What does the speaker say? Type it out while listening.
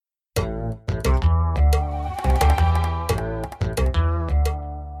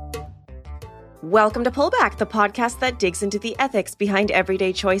Welcome to Pullback, the podcast that digs into the ethics behind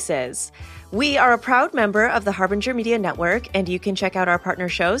everyday choices. We are a proud member of the Harbinger Media Network, and you can check out our partner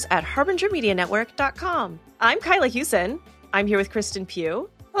shows at harbingermedianetwork.com. I'm Kyla Hewson. I'm here with Kristen Pugh.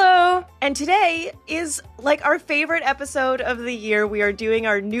 Hello. And today is like our favorite episode of the year. We are doing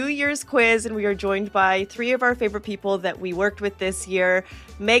our New Year's quiz, and we are joined by three of our favorite people that we worked with this year,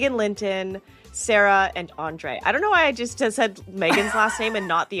 Megan Linton, Sarah, and Andre. I don't know why I just said Megan's last name and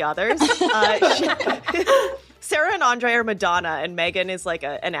not the others. Sarah and Andre are Madonna, and Megan is like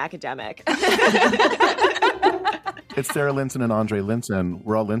an academic. It's Sarah Linton and Andre Linton.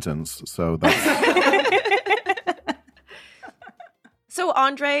 We're all Lintons, so that's... So,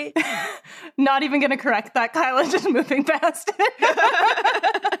 Andre... Not even going to correct that, Kyla, just moving past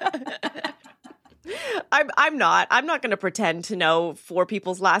it. I'm not going to pretend to know four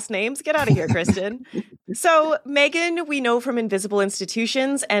people's last names. Get out of here, Kristen. So Megan, we know from Invisible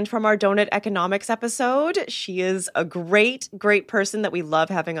Institutions and from our Donut Economics episode. She is a great, great person that we love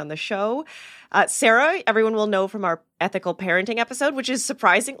having on the show. Sarah, everyone will know from our ethical parenting episode, which is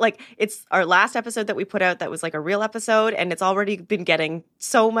surprising. Like, it's our last episode that we put out that was like a real episode, and it's already been getting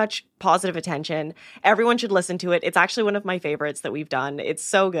so much positive attention. Everyone should listen to it. It's actually one of my favorites that we've done. It's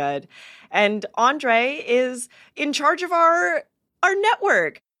so good. And Andre is in charge of our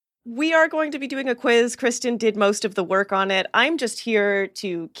network. We are going to be doing a quiz. Kristen did most of the work on it. I'm just here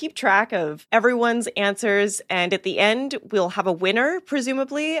to keep track of everyone's answers. And at the end, we'll have a winner,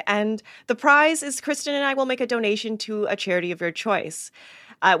 presumably. And the prize is Kristen and I will make a donation to a charity of your choice,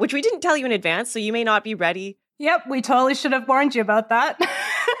 which we didn't tell you in advance, so you may not be ready. Yep, we totally should have warned you about that.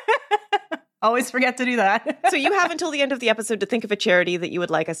 Always forget to do that. So you have until the end of the episode to think of a charity that you would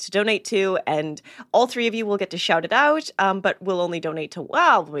like us to donate to, and all three of you will get to shout it out, but we'll only donate to,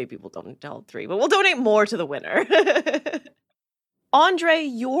 well, maybe we'll donate to all three, but we'll donate more to the winner. Andre,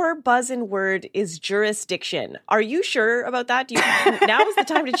 your buzz-in word is jurisdiction. Are you sure about that? Now is the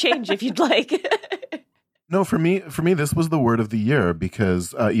time to change if you'd like. No, for me, this was the word of the year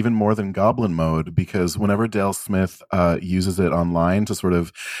because even more than goblin mode, because whenever Dale Smith uses it online to sort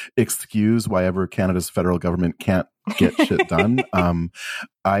of excuse why ever Canada's federal government can't get shit done,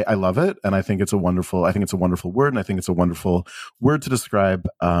 I love it, and I think it's a wonderful word, and I think it's a wonderful word to describe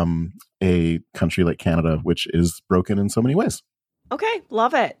a country like Canada, which is broken in so many ways. Okay,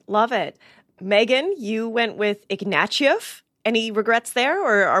 love it. Megan, you went with Ignatieff. Any regrets there,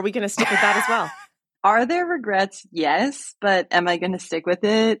 or are we going to stick with that as well? Are there regrets? Yes, but am I going to stick with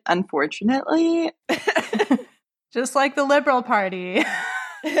it? Unfortunately. Just like the Liberal Party.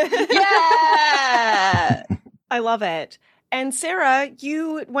 Yeah! I love it. And Sarah,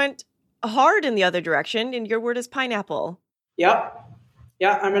 you went hard in the other direction, and your word is pineapple. Yep.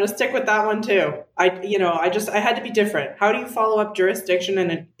 Yeah, I'm going to stick with that one too. I had to be different. How do you follow up jurisdiction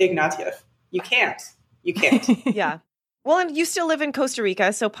and Ignatieff? You can't. Yeah. Well, and you still live in Costa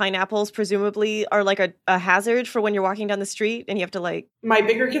Rica, so pineapples presumably are like a hazard for when you're walking down the street and you have to like... My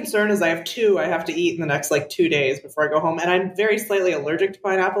bigger concern is I have two I have to eat in the next 2 days before I go home. And I'm very slightly allergic to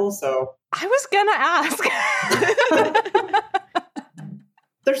pineapples, so... I was gonna ask.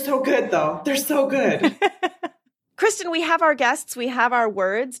 They're so good, though. They're so good. Kristen, we have our guests. We have our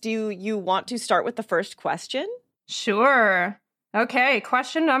words. Do you want to start with the first question? Sure. Okay,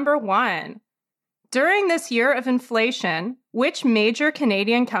 question number 1. During this year of inflation, which major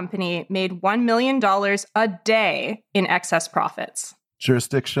Canadian company made $1 million a day in excess profits?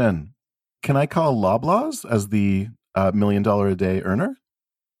 Jurisdiction. Can I call Loblaws as the $1 million a day earner?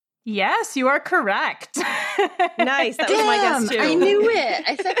 Yes, you are correct. Nice. That was my guess too. I knew it.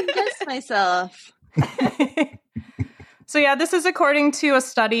 I second-guessed myself. So yeah, this is according to a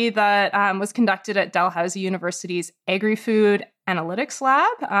study that was conducted at Dalhousie University's Agri-Food Analytics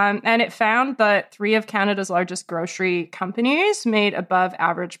Lab, and it found that 3 of Canada's largest grocery companies made above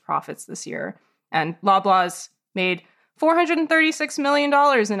average profits this year. And Loblaws made $436 million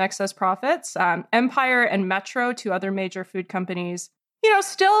in excess profits. Empire and Metro, 2 other major food companies,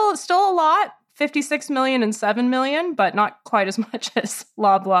 still a lot, 56 million and 7 million, but not quite as much as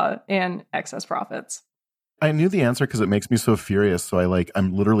Loblaw in excess profits. I knew the answer because it makes me so furious. So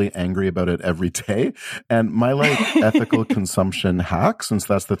I'm literally angry about it every day. And my ethical consumption hack, since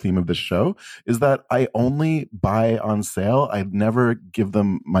that's the theme of this show, is that I only buy on sale. I never give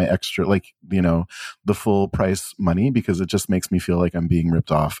them my extra, the full price money, because it just makes me feel like I'm being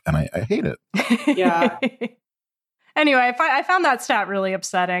ripped off, and I hate it. Yeah. Anyway, I found that stat really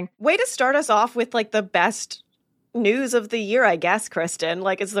upsetting. Way to start us off with the best news of the year, I guess, Kristen.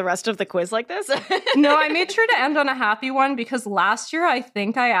 Like, is the rest of the quiz like this? No, I made sure to end on a happy one because last year I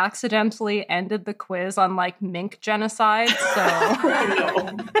think I accidentally ended the quiz on like mink genocide. So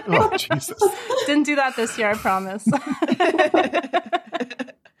Oh, Jesus. didn't do that this year, I promise.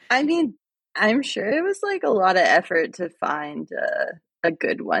 I mean, I'm sure it was like a lot of effort to find a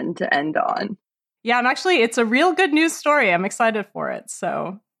good one to end on. Yeah, it's a real good news story. I'm excited for it.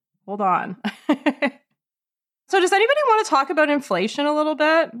 So hold on. So does anybody want to talk about inflation a little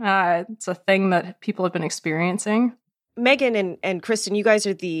bit? It's a thing that people have been experiencing. Megan and Kristen, you guys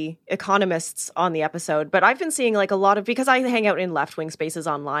are the economists on the episode, but I've been seeing like a lot of, because I hang out in left-wing spaces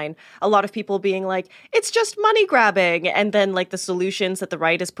online, a lot of people being like, it's just money grabbing. And then like the solutions that the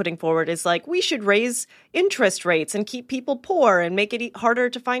right is putting forward is like, we should raise interest rates and keep people poor and make it harder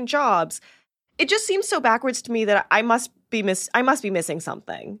to find jobs. It just seems so backwards to me that I must be missing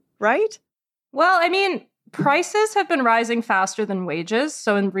something, right? Well, I mean, prices have been rising faster than wages.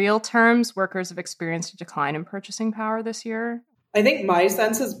 So in real terms, workers have experienced a decline in purchasing power this year. I think my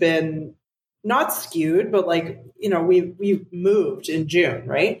sense has been not skewed, but like, we've moved in June,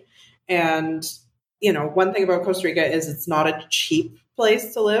 right? And, one thing about Costa Rica is it's not a cheap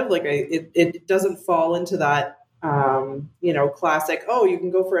place to live. Like it doesn't fall into that, classic, oh, you can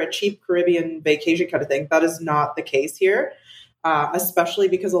go for a cheap Caribbean vacation kind of thing. That is not the case here. Especially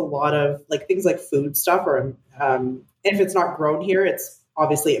because a lot of like things like food stuff or if it's not grown here, it's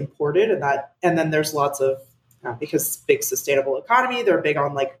obviously imported, and then there's lots of because big sustainable economy, they're big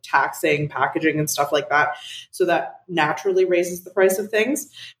on like taxing, packaging, and stuff like that. So that naturally raises the price of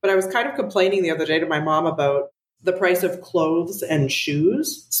things. But I was kind of complaining the other day to my mom about the price of clothes and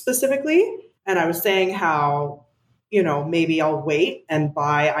shoes specifically, and I was saying how maybe I'll wait and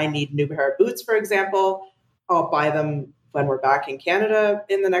I need a new pair of boots, for example. I'll buy them when we're back in Canada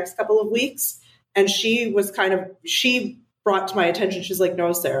in the next couple of weeks. And she brought to my attention, she's like,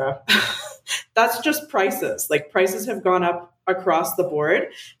 no, Sarah, that's just prices. Like prices have gone up across the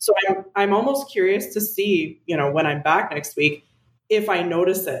board. So I'm almost curious to see, when I'm back next week, if I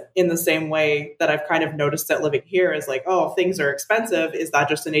notice it in the same way that I've kind of noticed it living here is like, oh, things are expensive. Is that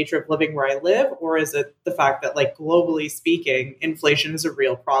just the nature of living where I live? Or is it the fact that like globally speaking, inflation is a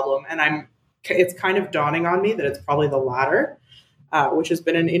real problem? And it's kind of dawning on me that it's probably the latter, which has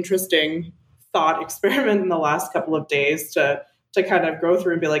been an interesting thought experiment in the last couple of days to kind of go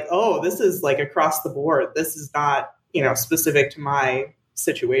through and be like, oh, this is like across the board. This is not, specific to my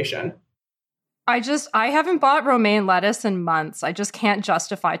situation. I haven't bought romaine lettuce in months. I just can't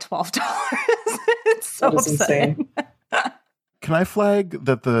justify $12. It's so upsetting. Insane. Can I flag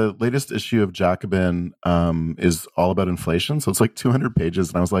that the latest issue of Jacobin is all about inflation? So it's like 200 pages.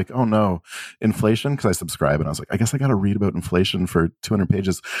 And I was like, oh no, inflation? Because I subscribe. And I was like, I guess I got to read about inflation for 200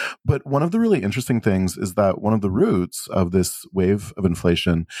 pages. But one of the really interesting things is that one of the roots of this wave of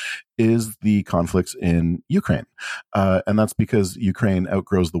inflation is the conflicts in Ukraine. And that's because Ukraine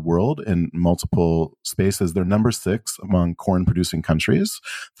outgrows the world in multiple spaces. They're number 6 among corn producing countries,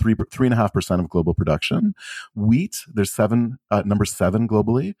 3.5% of global production. Wheat, they're number 7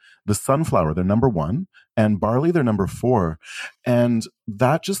 globally. The sunflower, they're number 1. And barley, they're number 4. And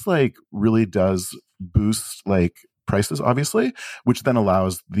that just like really does boost like prices, obviously, which then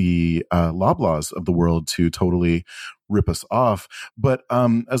allows the Loblaws of the world to totally rip us off. But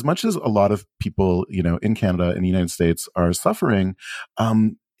as much as a lot of people, in Canada and the United States are suffering,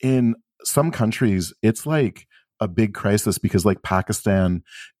 in some countries, it's like a big crisis because like Pakistan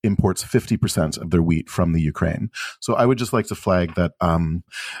imports 50% of their wheat from the Ukraine. So I would just like to flag that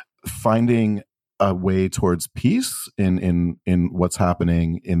finding a way towards peace in what's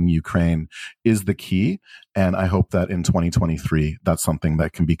happening in Ukraine is the key. And I hope that in 2023, that's something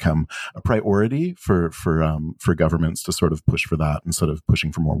that can become a priority for governments to sort of push for that instead of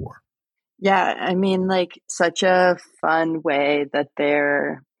pushing for more war. Yeah, I mean, like such a fun way that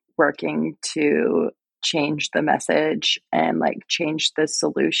they're working to change the message and like change the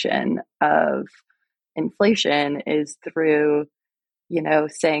solution of inflation is through,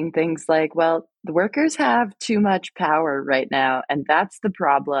 saying things like, well, the workers have too much power right now, and that's the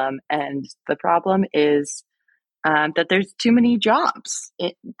problem. And the problem is that there's too many jobs.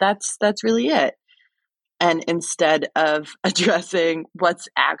 That's really it. And instead of addressing what's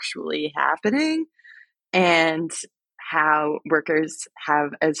actually happening and how workers have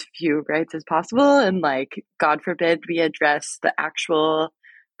as few rights as possible, and like, God forbid, we address the actual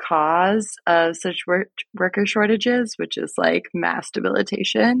cause of such worker shortages, which is like mass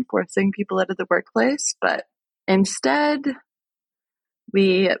debilitation, forcing people out of the workplace. But instead,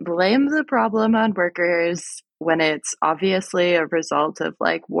 we blame the problem on workers when it's obviously a result of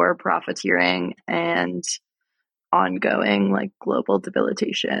like war profiteering and ongoing like global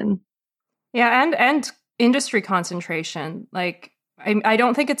debilitation. Yeah, and industry concentration. Like, I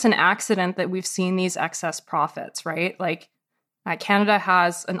don't think it's an accident that we've seen these excess profits, right? Like, Canada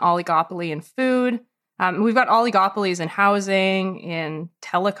has an oligopoly in food. We've got oligopolies in housing, in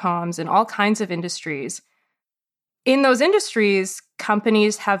telecoms, in all kinds of industries. In those industries,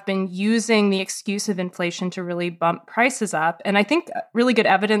 companies have been using the excuse of inflation to really bump prices up. And I think really good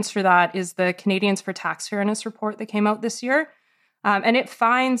evidence for that is the Canadians for Tax Fairness report that came out this year. And it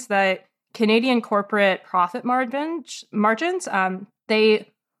finds that Canadian corporate profit margins, they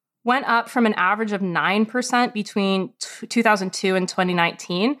went up from an average of 9% between 2002 and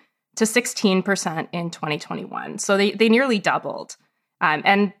 2019 to 16% in 2021. So they nearly doubled.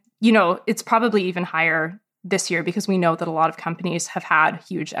 And, it's probably even higher this year because we know that a lot of companies have had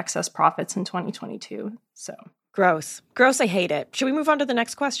huge excess profits in 2022. So gross. I hate it. Should we move on to the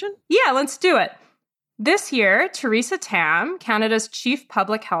next question? Yeah, let's do it. This year, Theresa Tam, Canada's Chief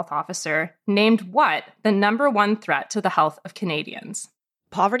Public Health Officer, named what the number one threat to the health of Canadians?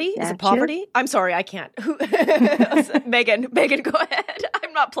 Poverty? Is it poverty? I'm sorry, I can't. Megan, go ahead.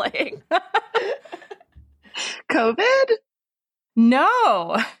 I'm not playing. COVID?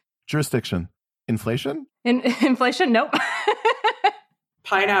 No. Jurisdiction. Inflation? Inflation? Nope.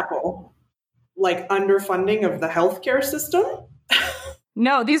 Pineapple. Like underfunding of the healthcare system?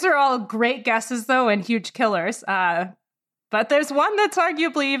 No, these are all great guesses, though, and huge killers. But there's one that's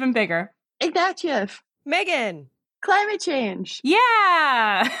arguably even bigger. Ignatieff. Megan. Climate change.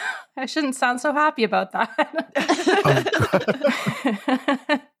 Yeah. I shouldn't sound so happy about that.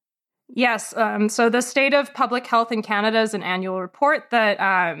 Yes. So the State of Public Health in Canada is an annual report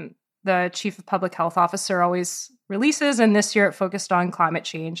that the Chief of Public Health Officer always releases. And this year it focused on climate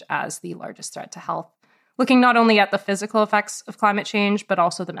change as the largest threat to health, looking not only at the physical effects of climate change, but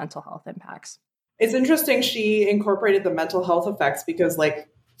also the mental health impacts. It's interesting she incorporated the mental health effects because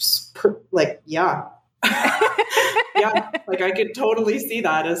yeah. Yeah, like I could totally see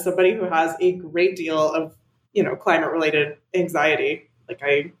that as somebody who has a great deal of, climate-related anxiety. Like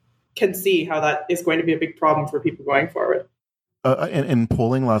I can see how that is going to be a big problem for people going forward. In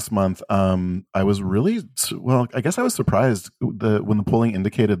polling last month, I was really, I guess I was surprised when the polling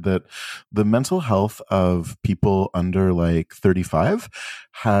indicated that the mental health of people under 35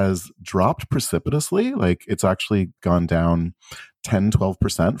 has dropped precipitously. Like it's actually gone down 10,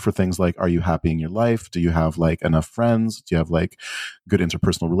 12% for things like, are you happy in your life? Do you have enough friends? Do you have good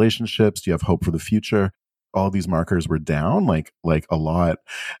interpersonal relationships? Do you have hope for the future? All these markers were down like a lot.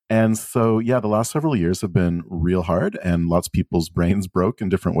 And so, yeah, the last several years have been real hard and lots of people's brains broke in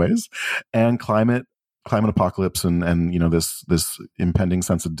different ways. And climate apocalypse and this impending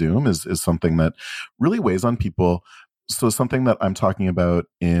sense of doom is something that really weighs on people. So something that I'm talking about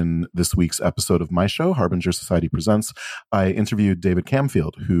in this week's episode of my show, Harbinger Society Presents, I interviewed David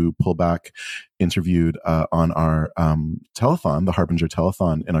Camfield, who Pullback interviewed on our telethon, the Harbinger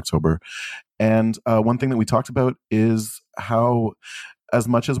Telethon in October. And one thing that we talked about is how, as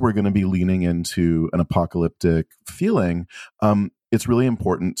much as we're going to be leaning into an apocalyptic feeling, it's really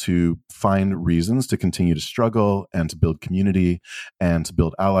important to find reasons to continue to struggle and to build community and to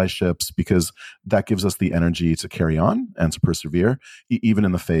build allyships, because that gives us the energy to carry on and to persevere, even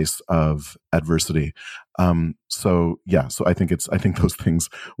in the face of adversity. So I think those things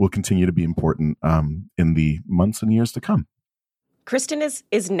will continue to be important in the months and years to come. Kristen,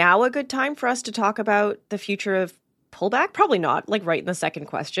 is now a good time for us to talk about the future of Pullback? Probably not, right in the second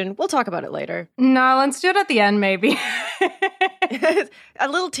question. We'll talk about it later. No, let's do it at the end, maybe. A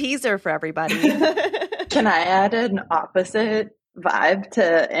little teaser for everybody. Can I add an opposite vibe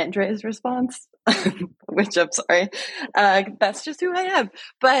to Andre's response? Which I'm sorry. That's just who I am.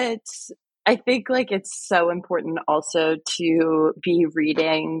 But I think it's so important also to be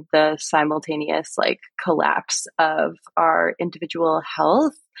reading the simultaneous collapse of our individual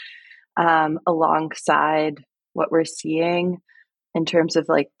health alongside what we're seeing in terms of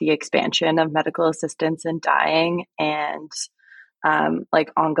the expansion of medical assistance in dying and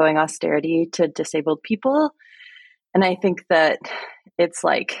ongoing austerity to disabled people. And I think that it's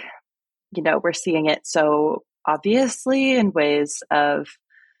we're seeing it so obviously in ways of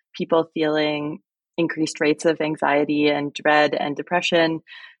people feeling increased rates of anxiety and dread and depression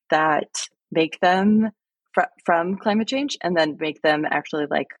that make them from climate change and then make them actually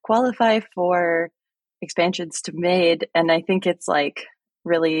qualify for expansions to MAID. And I think it's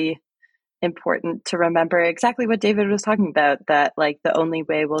really important to remember exactly what David was talking about, that the only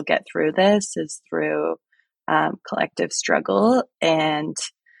way we'll get through this is through collective struggle, and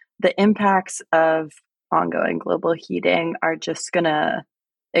the impacts of ongoing global heating are just gonna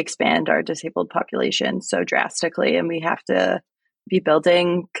expand our disabled population so drastically. And we have to be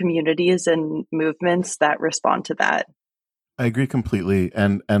building communities and movements that respond to that. I agree completely.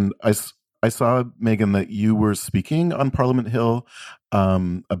 And I saw, Megan, that you were speaking on Parliament Hill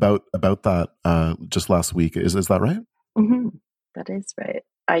about that just last week. Is that right? Mm-hmm. That is right.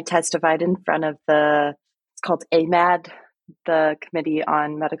 I testified in front of it's called AMAD, the Committee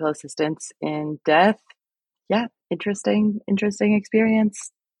on Medical Assistance in Death. Yeah, interesting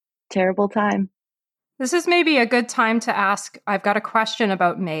experience. Terrible time. This is maybe a good time to ask, I've got a question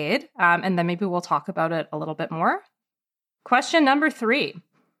about MAID, and then maybe we'll talk about it a little bit more. Question number 3.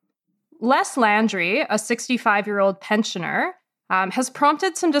 Les Landry, a 65-year-old pensioner, has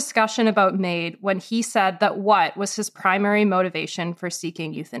prompted some discussion about MAID when he said that what was his primary motivation for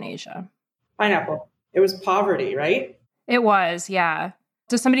seeking euthanasia? Pineapple. It was poverty, right? It was, yeah.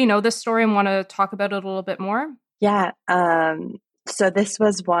 Does somebody know this story and want to talk about it a little bit more? Yeah. So this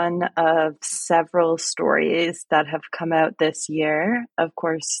was one of several stories that have come out this year. Of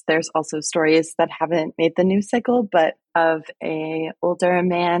course, there's also stories that haven't made the news cycle, but of a older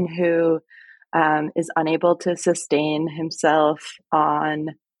man who is unable to sustain himself on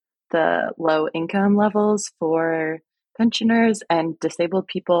the low income levels for pensioners and disabled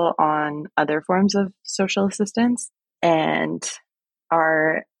people on other forms of social assistance, and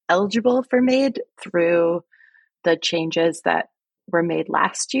are eligible for MAID through the changes that were made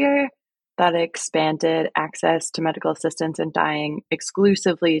last year that expanded access to medical assistance in dying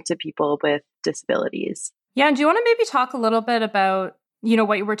exclusively to people with disabilities. Yeah, and do you want to maybe talk a little bit about,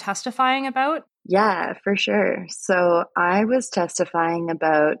 what you were testifying about? Yeah, for sure. So I was testifying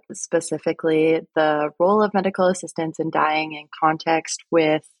about specifically the role of medical assistance in dying in context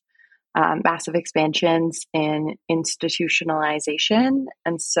with massive expansions in institutionalization.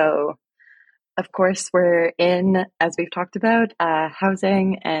 And so, of course, we're in, as we've talked about,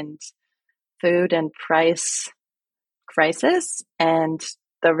 housing and food and price crisis. And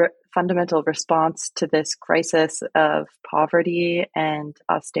the fundamental response to this crisis of poverty and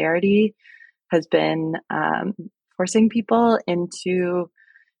austerity has been forcing people into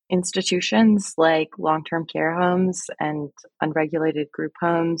institutions like long-term care homes and unregulated group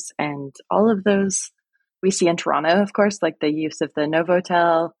homes, and all of those we see in Toronto, of course, like the use of the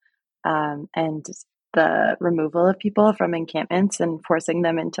Novotel and the removal of people from encampments and forcing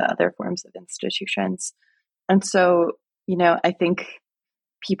them into other forms of institutions. And so, I think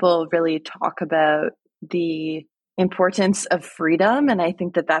people really talk about the importance of freedom. And I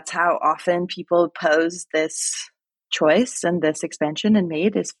think that that's how often people pose this choice and this expansion in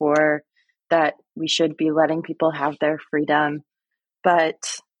MAID is for that we should be letting people have their freedom. But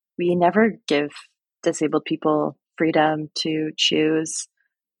we never give disabled people freedom to choose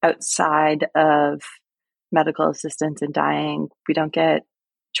outside of medical assistance in dying. We don't get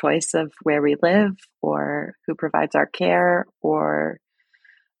choice of where we live or who provides our care or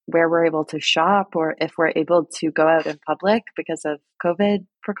where we're able to shop or if we're able to go out in public because of COVID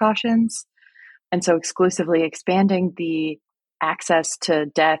precautions. And so exclusively expanding the access to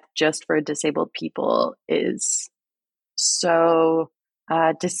death just for disabled people is so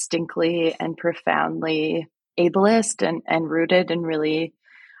distinctly and profoundly ableist and rooted in really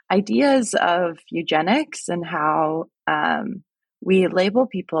ideas of eugenics and how we label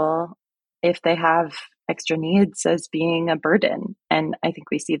people if they have extra needs as being a burden. And I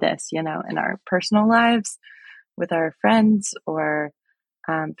think we see this, in our personal lives with our friends or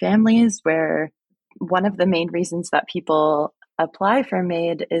families, where one of the main reasons that people apply for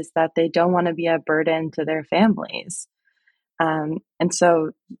MAID is that they don't want to be a burden to their families. And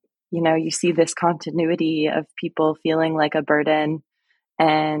so, you see this continuity of people feeling like a burden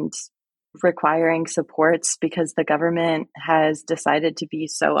and requiring supports because the government has decided to be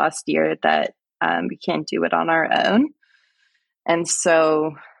so austere that we can't do it on our own. And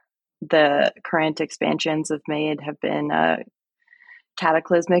so the current expansions of MAID have been a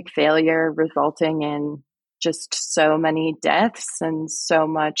cataclysmic failure, resulting in just so many deaths and so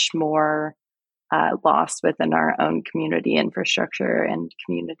much more loss within our own community infrastructure and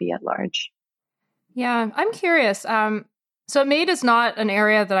community at large. Yeah, I'm curious. So MAID is not an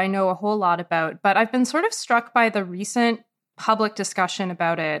area that I know a whole lot about, but I've been sort of struck by the recent public discussion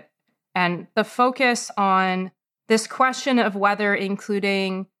about it and the focus on this question of whether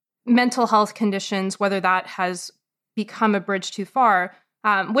including mental health conditions, whether that has become a bridge too far,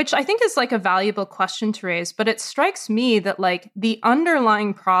 which I think is like a valuable question to raise. But it strikes me that like the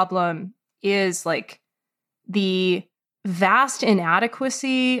underlying problem is like the vast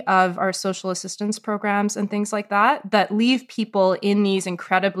inadequacy of our social assistance programs and things like that leave people in these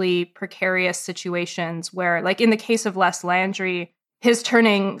incredibly precarious situations where, like in the case of Les Landry, his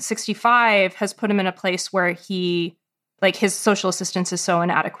turning 65 has put him in a place where he, like, his social assistance is so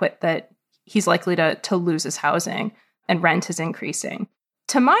inadequate that he's likely to lose his housing and rent is increasing.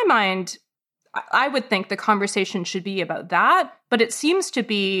 To my mind, I would think the conversation should be about that, but it seems to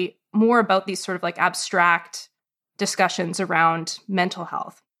be more about these sort of like abstract discussions around mental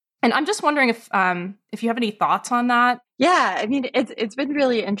health. And I'm just wondering if you have any thoughts on that. Yeah, I mean, it's been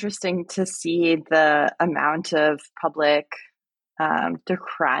really interesting to see the amount of public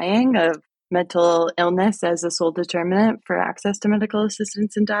decrying of mental illness as a sole determinant for access to medical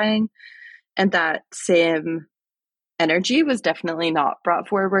assistance in dying. And that same energy was definitely not brought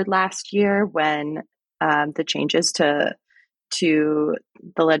forward last year when the changes to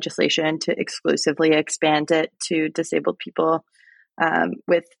the legislation to exclusively expand it to disabled people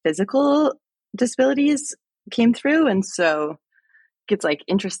with physical disabilities came through. And so it's like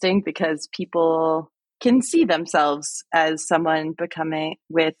interesting because people can see themselves as someone becoming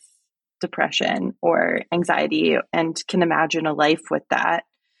with depression or anxiety and can imagine a life with that.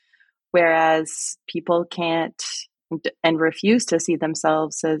 Whereas people can't and refuse to see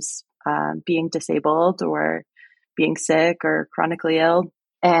themselves as being disabled or being sick or chronically ill.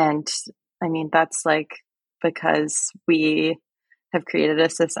 And I mean, that's like because we have created a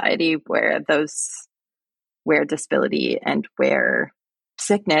society where disability and where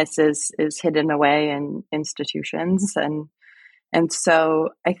sickness is hidden away in institutions. And so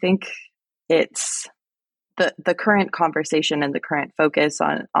I think it's the current conversation and the current focus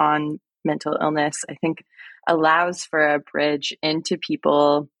on mental illness, I think allows for a bridge into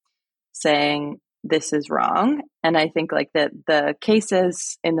people saying this is wrong. And I think like the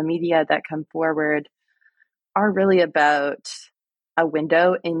cases in the media that come forward are really about a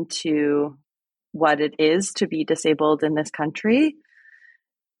window into what it is to be disabled in this country.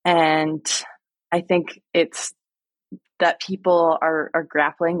 And I think it's that people are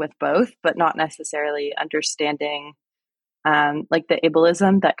grappling with both, but not necessarily understanding like the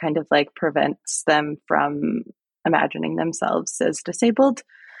ableism that kind of like prevents them from imagining themselves as disabled.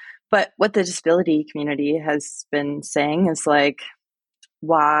 But what the disability community has been saying is like,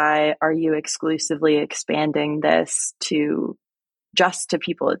 why are you exclusively expanding this to just to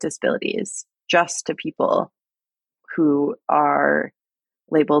people with disabilities, just to people who are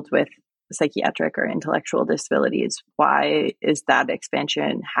labeled with psychiatric or intellectual disabilities? Why is that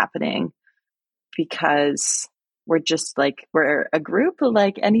expansion happening? Because we're a group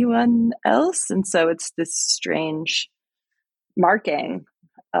like anyone else. And so it's this strange marking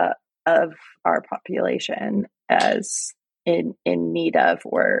of our population as in need of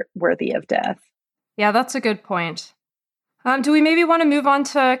or worthy of death. Yeah, that's a good point. Do we maybe want to move on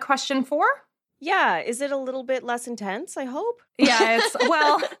to question 4? Yeah, is it a little bit less intense, I hope? Yeah, it's,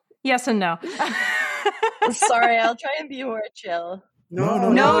 well, yes and no. Sorry, I'll try and be more chill.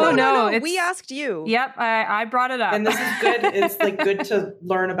 No. We asked you. Yep, I brought it up. And this is good. It's like good to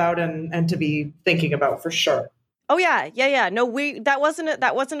learn about and to be thinking about for sure. Oh yeah. No, that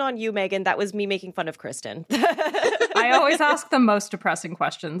wasn't on you, Megan. That was me making fun of Kristen. I always ask the most depressing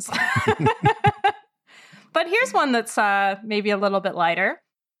questions. But here's one that's maybe a little bit lighter.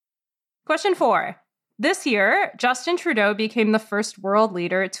 Question 4. This year, Justin Trudeau became the first world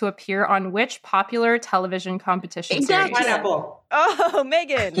leader to appear on which popular television competition series? Pineapple. Oh,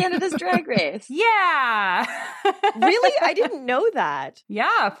 Megan. Canada's Drag Race. Yeah. Really? I didn't know that.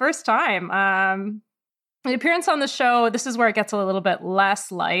 Yeah, first time. The appearance on the show, this is where it gets a little bit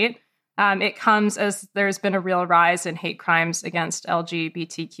less light. It comes as there's been a real rise in hate crimes against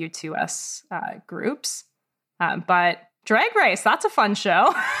LGBTQ2S groups. But Drag Race, that's a fun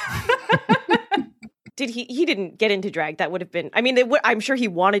show. Did he didn't get into drag? That would have been, I mean, I'm sure he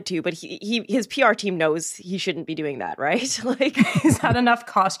wanted to, but his PR team knows he shouldn't be doing that, right? Like, he's had enough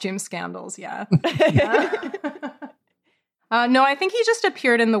costume scandals, yeah. No, I think he just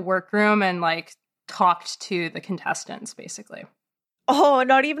appeared in the workroom and like talked to the contestants, basically. Oh,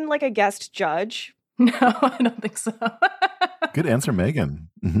 not even like a guest judge? No, I don't think so. Good answer, Megan.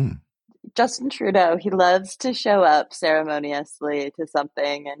 Mm-hmm. Justin Trudeau, he loves to show up ceremoniously to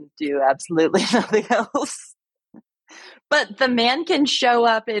something and do absolutely nothing else. But the man can show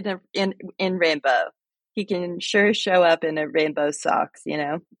up in rainbow. He can sure show up in a rainbow socks, you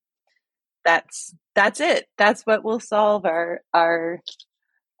know. That's it. That's what will solve our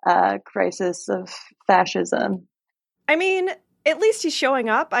crisis of fascism. I mean, at least he's showing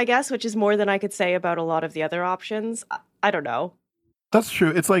up, I guess, which is more than I could say about a lot of the other options. I don't know. That's true.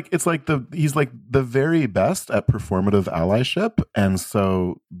 It's like he's like the very best at performative allyship, and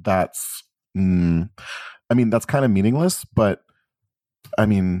so that's I mean, that's kind of meaningless, but I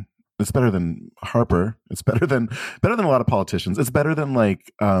mean, It's better than Harper. It's better than a lot of politicians. It's better than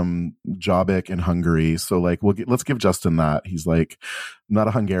like Jobbik in Hungary. So like let's give Justin that. He's like not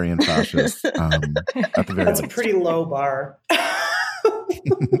a Hungarian fascist. At the very That's least. a pretty low bar.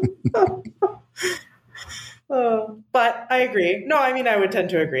 But I agree. No, I mean, I would tend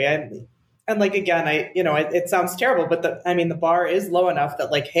to agree. And like, again, it sounds terrible, but the bar is low enough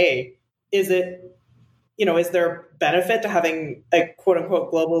that like, hey, is there benefit to having a quote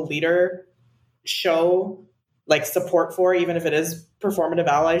unquote global leader show like support for, even if it is performative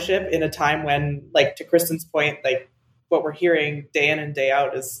allyship in a time when, like, to Kristen's point, like what we're hearing day in and day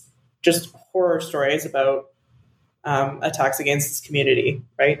out is just horror stories about attacks against this community,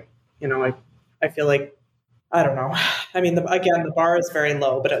 right? I feel like, I don't know. I mean, the bar is very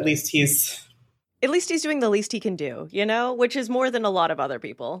low, but at least he's doing the least he can do, which is more than a lot of other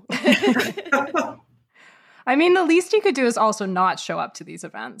people. I mean, the least he could do is also not show up to these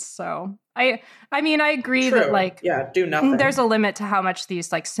events. So I agree True. that like, do nothing. There's a limit to how much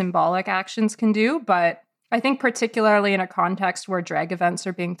these like symbolic actions can do. But I think particularly in a context where drag events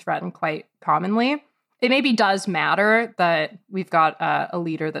are being threatened quite commonly, it maybe does matter that we've got a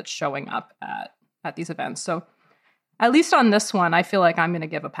leader that's showing up at these events. So at least on this one, I feel like I'm going to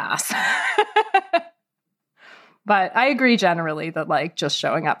give a pass. But I agree generally that like just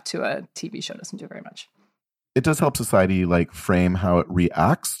showing up to a TV show doesn't do very much. It does help society like frame how it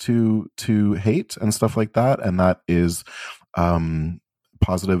reacts to hate and stuff like that, and that is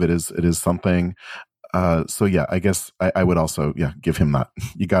positive. It is something. So yeah, I guess I would also give him that.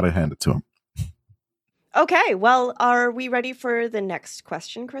 You got to hand it to him. Okay, well, are we ready for the next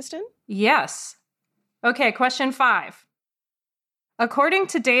question, Kristen? Yes. Okay, question 5. According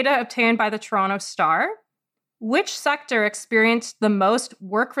to data obtained by the Toronto Star, which sector experienced the most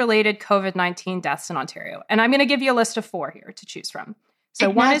work-related COVID-19 deaths in Ontario? And I'm going to give you a list of 4 here to choose from. So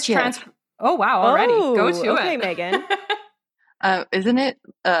one is Oh, wow, already. Go to it. Okay, Megan. Isn't it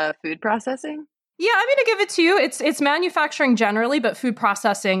food processing? Yeah, I'm going to give it to you. It's manufacturing generally, but food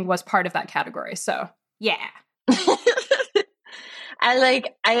processing was part of that category. So, yeah. I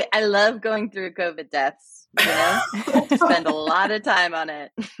love going through COVID deaths, spend a lot of time on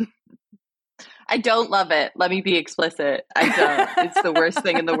it. I don't love it. Let me be explicit. I don't. It's the worst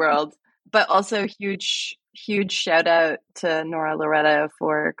thing in the world. But also huge shout out to Nora Loretta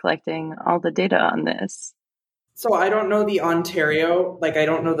for collecting all the data on this. So I don't know the Ontario, I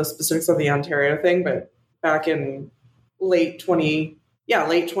don't know the specifics of the Ontario thing, but back in late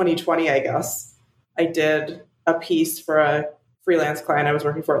 2020, I guess, I did a piece for a freelance client I was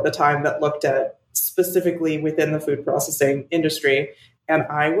working for at the time that looked at specifically within the food processing industry. And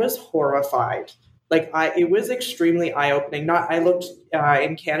I was horrified. It was extremely eye-opening. I looked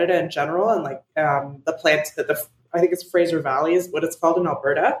in Canada in general, and the plants that I think it's Fraser Valley is what it's called in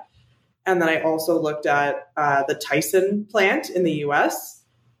Alberta. And then I also looked at the Tyson plant in the US.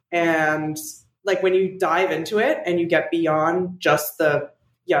 And when you dive into it and you get beyond just the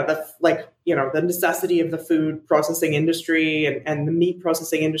necessity of the food processing industry and the meat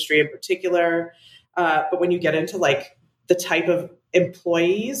processing industry in particular. But when you get into the type of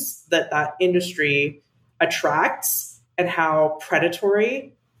employees that industry attracts and how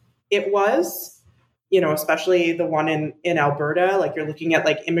predatory it was, especially the one in Alberta, you're looking at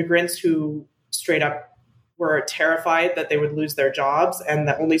immigrants who straight up were terrified that they would lose their jobs and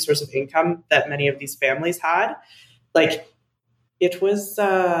the only source of income that many of these families had. It was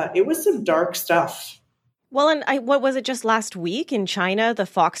some dark stuff. Well, and what was it just last week in China? The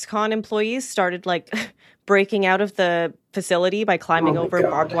Foxconn employees started breaking out of the facility by climbing over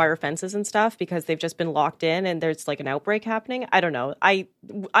barbed wire fences and stuff because they've just been locked in and there's an outbreak happening. I don't know.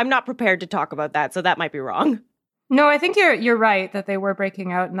 I'm not prepared to talk about that, so that might be wrong. No, I think you're right that they were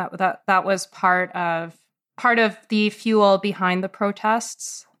breaking out, and that was part of the fuel behind the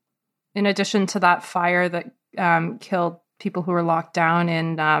protests. In addition to that fire that killed people who were locked down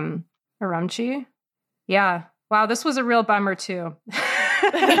in Urumqi. Yeah. Wow, this was a real bummer too.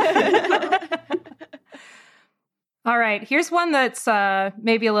 All right, here's one that's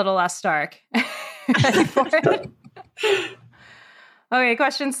maybe a little less dark. Ready for it? Okay,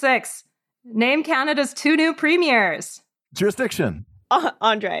 question 6. Name Canada's 2 new premiers. Jurisdiction.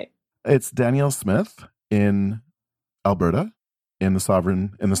 Andre. It's Danielle Smith in Alberta, in the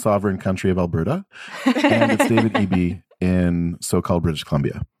sovereign country of Alberta, and it's David Eby in so-called British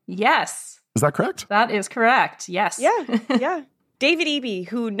Columbia. Yes. Is that correct? That is correct. Yes. Yeah. David Eby,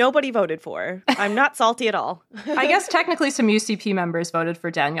 who nobody voted for. I'm not salty at all. I guess technically some UCP members voted for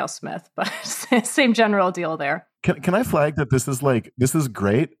Danielle Smith, but same general deal there. Can I flag that this is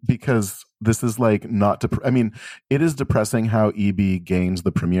great because this is like not it is depressing how Eby gained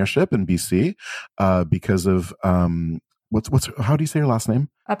the premiership in BC because of how do you say her last name?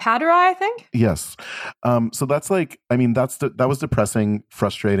 Padura, I think. Yes. So that's that was depressing,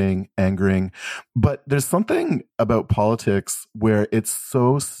 frustrating, angering. But there's something about politics where it's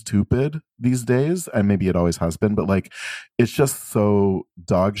so stupid these days, and maybe it always has been, but like it's just so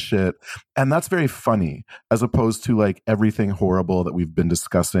dog shit. And that's very funny, as opposed to like everything horrible that we've been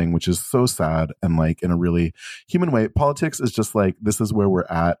discussing, which is so sad and like in a really human way. Politics is just like, this is where we're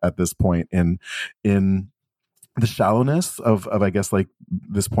at this point in the shallowness of I guess like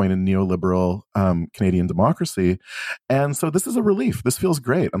this point in neoliberal Canadian democracy. And so this is a relief. This feels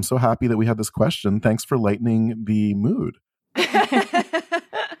great. I'm so happy that we had this question. Thanks for lightening the mood.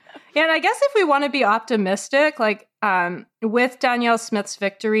 Yeah, and I guess if we want to be optimistic, like with Danielle Smith's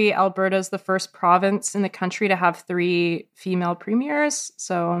victory, Alberta's the first province in the country to have 3 female premiers.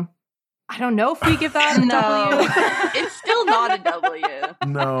 So I don't know if we give that a W. It's still not a W.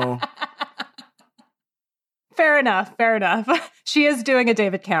 No. Fair enough. She is doing a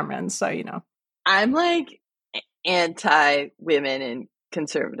David Cameron, so you know. I'm like anti-women in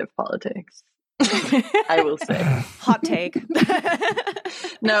conservative politics. I will say. Hot take.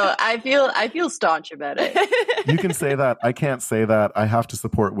 No, I feel staunch about it. You can say that. I can't say that. I have to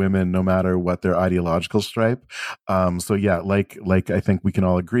support women no matter what their ideological stripe. So yeah, like I think we can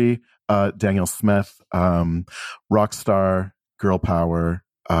all agree. Danielle Smith, rock star, girl power,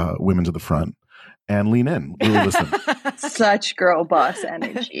 women to the front. And lean in. Really listen. Such girl boss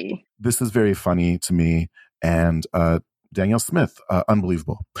energy. This is very funny to me. And Danielle Smith,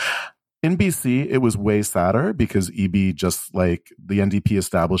 unbelievable. In BC, it was way sadder because Eby just like the NDP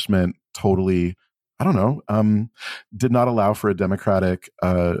establishment totally, I don't know, did not allow for a democratic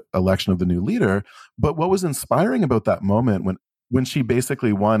election of the new leader. But what was inspiring about that moment when she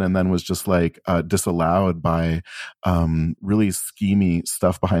basically won and then was just like disallowed by really schemy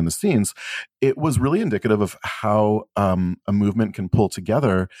stuff behind the scenes, it was really indicative of how a movement can pull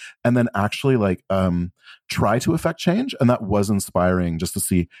together and then actually like try to affect change. And that was inspiring just to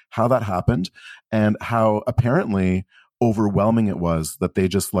see how that happened and how apparently overwhelming it was that they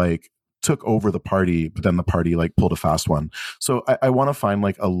just like took over the party, but then the party like pulled a fast one. So I want to find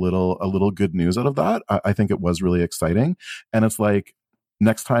like a little good news out of that. I think it was really exciting. And it's like,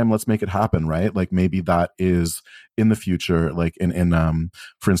 next time, let's make it happen, right? Like maybe that is in the future, like in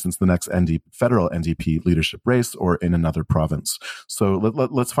for instance, the next federal NDP leadership race or in another province. So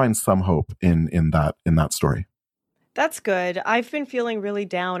let's find some hope in that story. That's good. I've been feeling really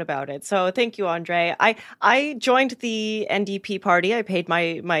down about it. So thank you, Andre. I joined the NDP party. I paid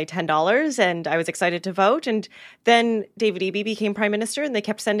my $10 and I was excited to vote. And then David Eby became prime minister and they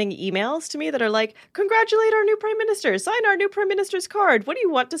kept sending emails to me that are like, congratulate our new prime minister, sign our new prime minister's card. What do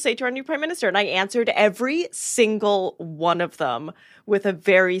you want to say to our new prime minister? And I answered every single one of them with a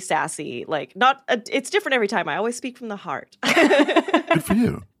very sassy, like it's different every time. I always speak from the heart. Good for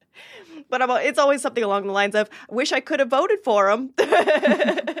you. But it's always something along the lines of, wish I could have voted for him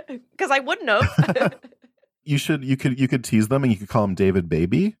because I wouldn't have. You could tease them and you could call him David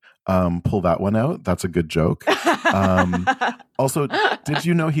Baby. Pull that one out. That's a good joke. Also, did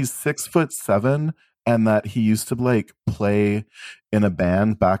you know he's 6'7" and that he used to like play in a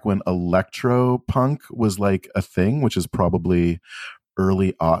band back when electro punk was like a thing, which is probably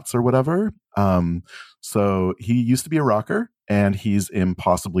early aughts or whatever. So he used to be a rocker. And he's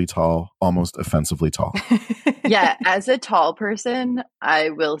impossibly tall, almost offensively tall. Yeah, as a tall person, I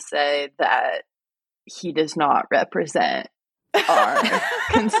will say that he does not represent our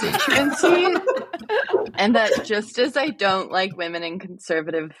constituency. And that just as I don't like women in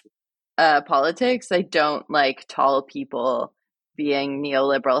conservative politics, I don't like tall people being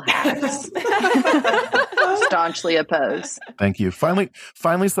neoliberal hacks. Staunchly oppose. Thank you. Finally,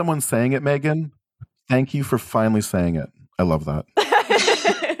 someone's saying it, Megan. Thank you for finally saying it. I love that.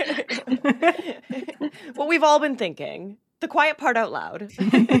 What we've all been thinking. The quiet part out loud.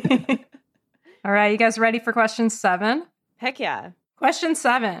 All right, you guys ready for question 7? Heck yeah. Question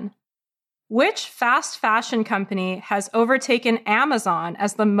 7. Which fast fashion company has overtaken Amazon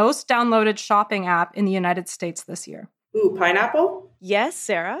as the most downloaded shopping app in the United States this year? Ooh, pineapple? Yes,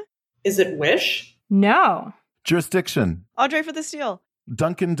 Sarah? Is it Wish? No. Jurisdiction. Andre for the steal.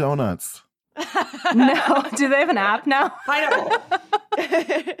 Dunkin' Donuts. No. Do they have an app now? Pineapple.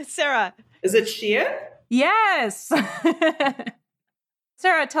 Sarah. Is it Shein? Yes.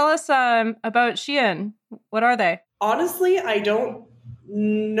 Sarah, tell us about Shein. What are they? Honestly, I don't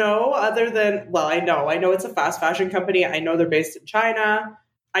know other than, well, I know it's a fast fashion company. I know they're based in China.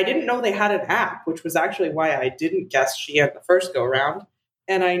 I didn't know they had an app, which was actually why I didn't guess Shein the first go around.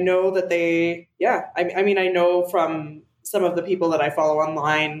 And I know that I mean, I know from some of the people that I follow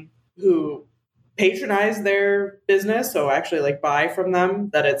online who patronize their business, so actually like buy from them,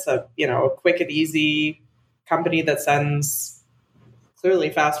 that it's a quick and easy company that sends clearly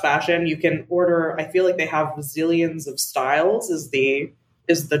fast fashion. You can order, I feel like they have zillions of styles is the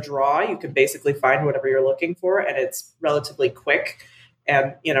draw. You can basically find whatever you're looking for, and it's relatively quick.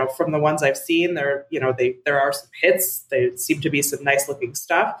 And from the ones I've seen, there are some hits. They seem to be some nice looking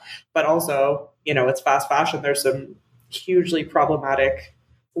stuff, but also it's fast fashion. There's some hugely problematic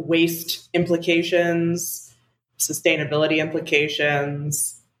waste implications, sustainability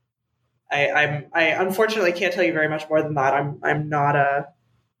implications. I unfortunately can't tell you very much more than that. I'm not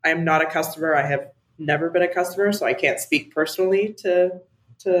a customer. I have never been a customer, so I can't speak personally to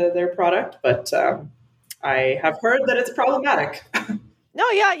their product. But I have heard that it's problematic. No,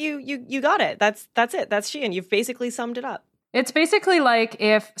 yeah, you got it. That's it. That's Shein. You've basically summed it up. It's basically like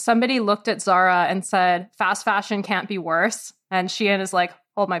if somebody looked at Zara and said, fast fashion can't be worse. And Shein is like,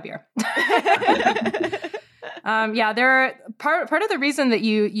 hold my beer. They're part of the reason that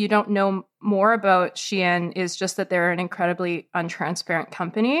you don't know more about Shein is just that they're an incredibly untransparent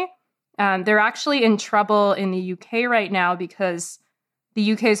company. They're actually in trouble in the UK right now because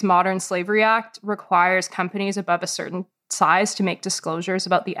the UK's Modern Slavery Act requires companies above a certain size to make disclosures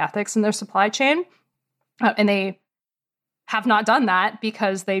about the ethics in their supply chain. And they have not done that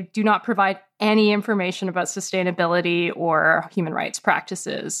because they do not provide any information about sustainability or human rights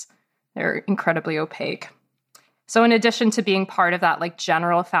practices. They're incredibly opaque. So in addition to being part of that like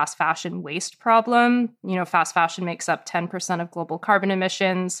general fast fashion waste problem, fast fashion makes up 10% of global carbon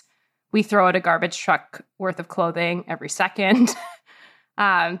emissions. We throw out a garbage truck worth of clothing every second.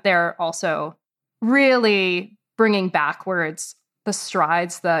 They're also really bringing backwards the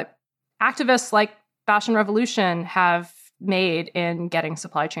strides that activists like Fashion Revolution have made in getting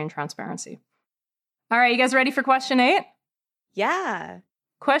supply chain transparency. All right, you guys ready for question 8? Yeah.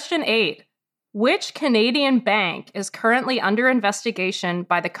 Question 8. Which Canadian bank is currently under investigation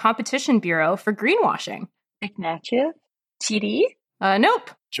by the Competition Bureau for greenwashing? Ignatieff? TD?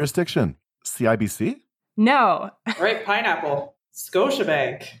 Nope. Jurisdiction. CIBC? No. Right, pineapple.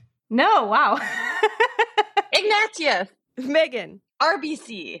 Scotiabank. No, wow. Ignatieff! Megan.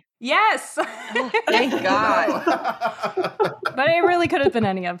 RBC. Yes. Oh, thank God. But it really could have been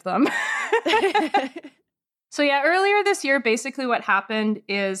any of them. So yeah, earlier this year, basically what happened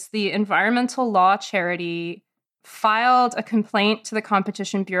is the environmental law charity filed a complaint to the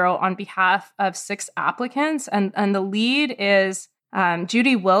Competition Bureau on behalf of 6 applicants. And the lead is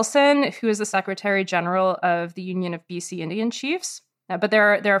Judy Wilson, who is the Secretary General of the Union of BC Indian Chiefs. But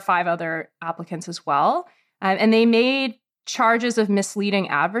there are 5 other applicants as well. And they made charges of misleading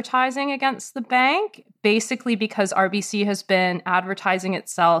advertising against the bank, basically because RBC has been advertising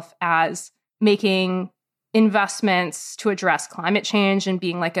itself as making investments to address climate change and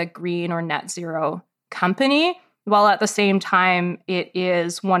being like a green or net zero company, while at the same time, it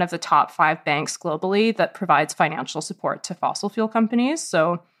is one of the top 5 banks globally that provides financial support to fossil fuel companies.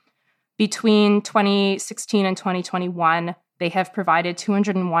 So between 2016 and 2021, they have provided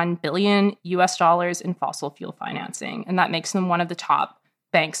 $201 billion in fossil fuel financing, and that makes them one of the top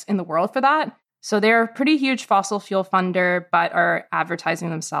banks in the world for that. So they're a pretty huge fossil fuel funder, but are advertising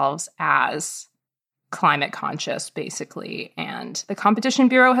themselves as climate conscious, basically. And the Competition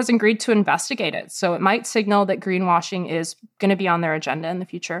Bureau has agreed to investigate it. So it might signal that greenwashing is going to be on their agenda in the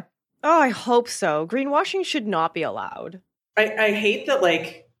future. Oh, I hope so. Greenwashing should not be allowed. I hate that,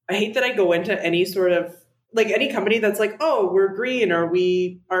 I go into any sort of, any company that's like, oh, we're green, or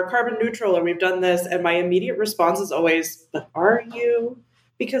we are carbon neutral, or we've done this. And my immediate response is always, but are you?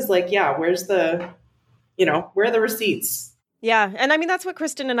 Because where's where are the receipts? Yeah. And I mean, that's what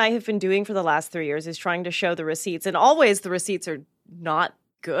Kristen and I have been doing for the last 3 years, is trying to show the receipts. And always the receipts are not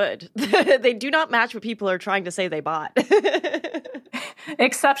good. They do not match what people are trying to say they bought.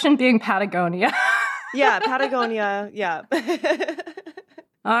 Exception being Patagonia. Yeah, Patagonia. Yeah.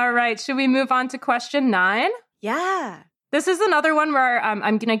 All right. Should we move on to question 9? Yeah. This is another one where I'm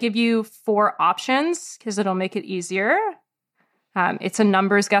going to give you 4 options because it'll make it easier. It's a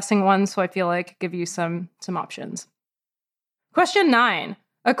numbers guessing one, so I feel like I'll give you some options. Question 9.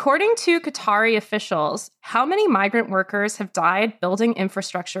 According to Qatari officials, how many migrant workers have died building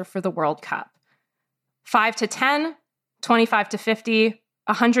infrastructure for the World Cup? 5 to 10, 25 to 50,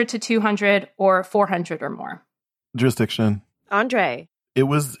 100 to 200, or 400 or more? Jurisdiction. Andre. It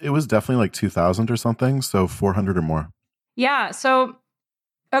was definitely like 2000 or something, so 400 or more. Yeah, so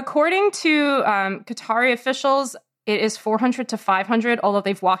according to Qatari officials, it is 400 to 500, although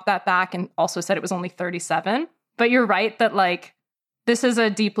they've walked that back and also said it was only 37. But you're right that like this is a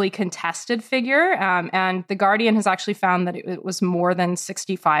deeply contested figure, and The Guardian has actually found that it was more than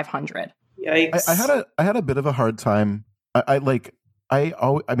 6,500. Yikes. I had a bit of a hard time. I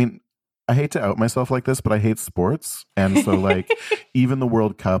mean, I hate to out myself like this, but I hate sports. And so like even the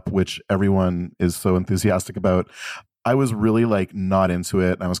World Cup, which everyone is so enthusiastic about, I was really like not into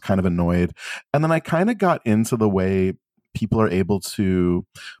it. I was kind of annoyed. And then I kind of got into the way people are able to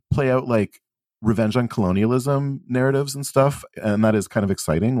play out like revenge on colonialism narratives and stuff. And that is kind of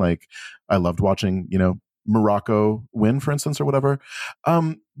exciting. Like I loved watching, Morocco win, for instance, or whatever.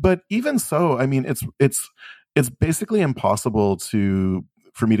 But even so, I mean, it's basically impossible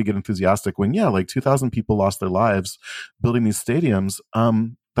for me to get enthusiastic when, like 2,000 people lost their lives building these stadiums.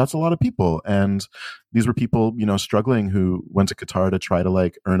 That's a lot of people. And these were people, struggling who went to Qatar to try to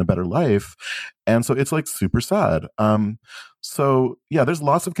like earn a better life. And so it's like super sad. So yeah, there's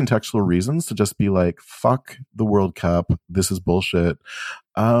lots of contextual reasons to just be like, fuck the World Cup. This is bullshit.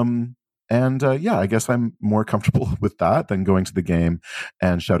 I guess I'm more comfortable with that than going to the game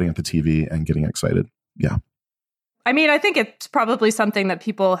and shouting at the TV and getting excited. Yeah. I mean, I think it's probably something that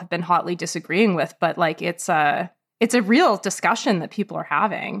people have been hotly disagreeing with, but like it's a real discussion that people are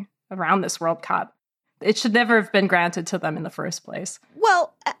having around this World Cup. It should never have been granted to them in the first place.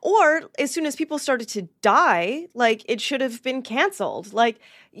 Well, or as soon as people started to die, like it should have been canceled. Like,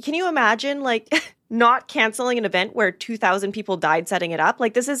 can you imagine like not canceling an event where 2,000 people died setting it up?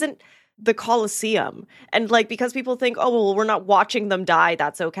 Like this isn't the Colosseum. And like, because people think, oh, well, we're not watching them die,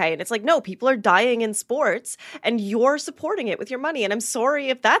 that's okay. And it's like, no, people are dying in sports and you're supporting it with your money. And I'm sorry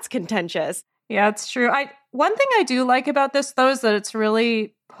if that's contentious. Yeah, it's true. One thing I do like about this, though, is that it's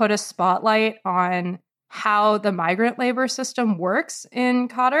really put a spotlight on how the migrant labor system works in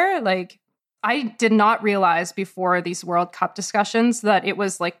Qatar. Like, I did not realize before these World Cup discussions that it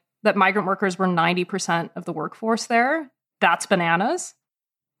was like that migrant workers were 90% of the workforce there. That's bananas.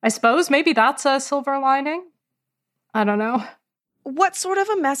 I suppose maybe that's a silver lining. I don't know. What sort of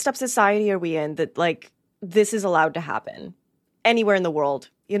a messed up society are we in that like this is allowed to happen anywhere in the world?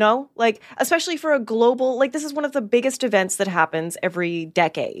 Like, especially for a global, like this is one of the biggest events that happens every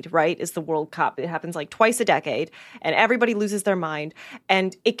decade, right? Is the World Cup. It happens like twice a decade and everybody loses their mind.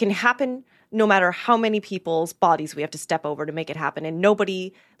 And it can happen no matter how many people's bodies we have to step over to make it happen. And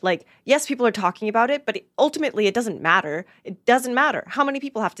nobody, like, yes, people are talking about it, but ultimately it doesn't matter. It doesn't matter how many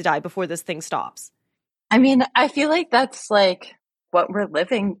people have to die before this thing stops. I mean, I feel like that's like what we're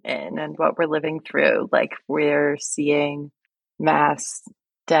living in and what we're living through. Like we're seeing mass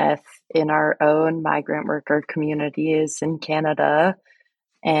death in our own migrant worker communities in Canada.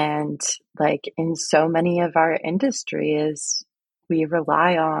 And like in so many of our industries, we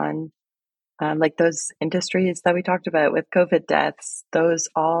rely on like those industries that we talked about with COVID deaths, those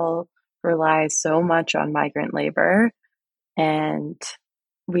all rely so much on migrant labor. And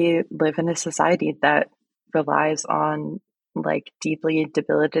we live in a society that relies on like deeply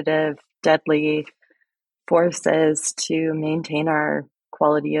debilitative, deadly forces to maintain our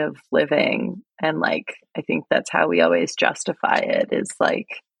quality of living. And like I think that's how we always justify it, is like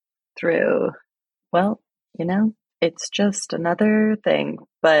through, well, it's just another thing,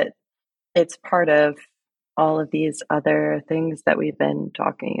 but it's part of all of these other things that we've been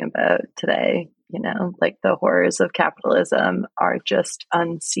talking about today. Like the horrors of capitalism are just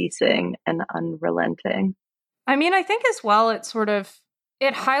unceasing and unrelenting. I mean, I think as well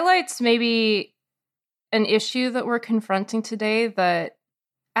it highlights maybe an issue that we're confronting today that,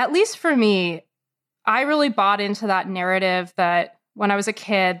 at least for me, I really bought into that narrative that when I was a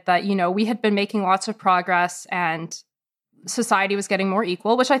kid that, we had been making lots of progress and society was getting more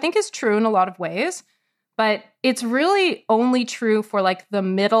equal, which I think is true in a lot of ways. But it's really only true for like the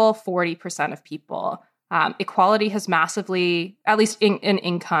middle 40% of people. Equality has massively, at least in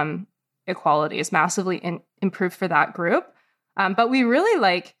income equality, is massively improved for that group. But we really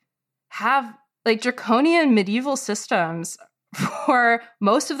like have like draconian medieval systems for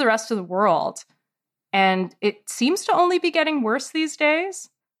most of the rest of the world. And it seems to only be getting worse these days.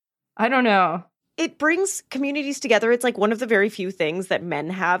 I don't know. It brings communities together. It's like one of the very few things that men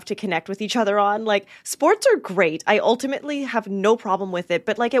have to connect with each other on. Like, sports are great. I ultimately have no problem with it.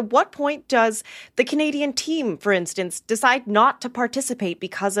 But like, at what point does the Canadian team, for instance, decide not to participate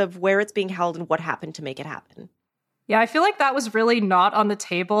because of where it's being held and what happened to make it happen? Yeah, I feel like that was really not on the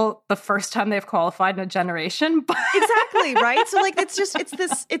table the first time they've qualified in a generation. But Exactly, right? So like it's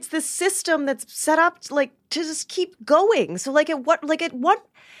this system that's set up to, like, to just keep going. So like at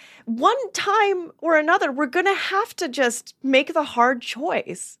one time or another, we're gonna have to just make the hard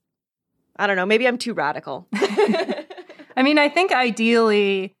choice. I don't know, maybe I'm too radical. I mean, I think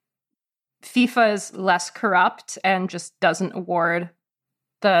ideally FIFA is less corrupt and just doesn't award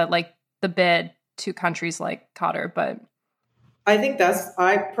the bid to countries like Qatar, but I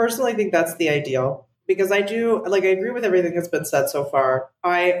personally think that's the ideal, because I agree with everything that's been said so far.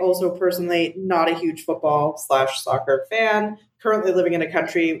 I also personally not a huge football/soccer fan, currently living in a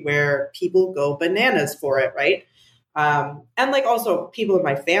country where people go bananas for it, right? And like also people in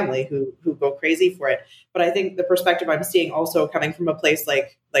my family who go crazy for it. But I think the perspective I'm seeing also coming from a place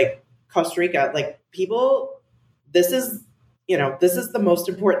like Costa Rica, like people, this is the most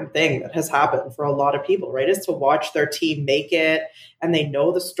important thing that has happened for a lot of people, right? Is to watch their team make it, and they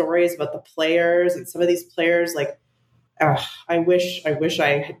know the stories about the players, and some of these players, like, I wish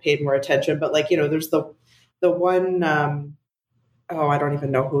I had paid more attention, but like, there's the one, I don't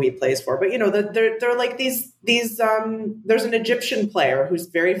even know who he plays for, but they're like these, there's an Egyptian player who's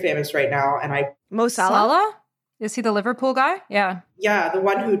very famous right now. And Mo Salah? Is he the Liverpool guy? Yeah. Yeah, the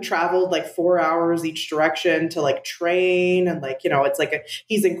one who traveled like 4 hours each direction to like train, and like, it's like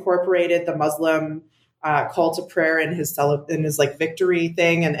he's incorporated the Muslim call to prayer in his like victory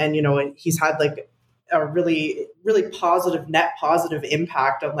thing, and he's had like a really, really net positive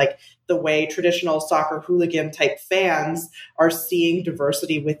impact on like the way traditional soccer hooligan type fans are seeing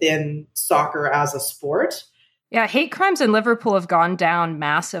diversity within soccer as a sport. Yeah, hate crimes in Liverpool have gone down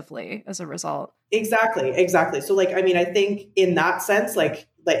massively as a result. Exactly. So, like, I mean, I think in that sense, like,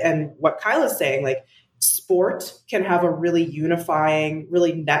 and what Kyla's saying, like, sport can have a really unifying,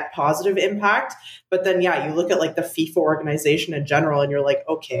 really net positive impact. But then, yeah, you look at like the FIFA organization in general, and you're like,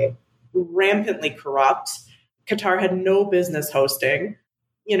 okay, rampantly corrupt. Qatar had no business hosting.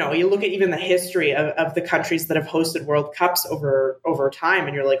 You look at even the history of the countries that have hosted World Cups over time,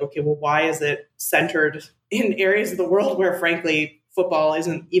 and you're like, okay, well, why is it centered in areas of the world where, frankly, football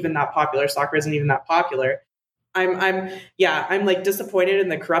isn't even that popular, soccer isn't even that popular? I'm like disappointed in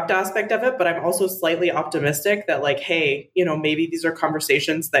the corrupt aspect of it, but I'm also slightly optimistic that like, hey, maybe these are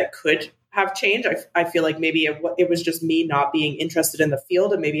conversations that could have changed. I feel like maybe it was just me not being interested in the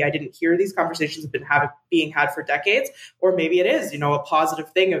field, and maybe I didn't hear these conversations have been being had for decades, or maybe it is, a positive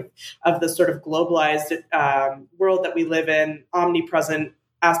thing of the sort of globalized world that we live in, omnipresent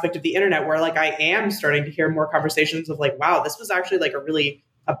aspect of the internet, where like I am starting to hear more conversations of like, wow, this was actually like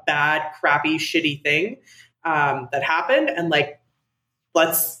a bad, crappy, shitty thing that happened, and like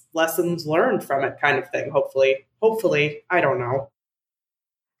lessons learned from it kind of thing. Hopefully, I don't know.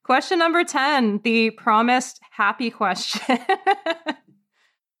 Question number 10, the promised happy question.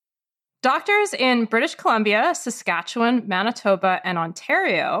 Doctors in British Columbia, Saskatchewan, Manitoba, and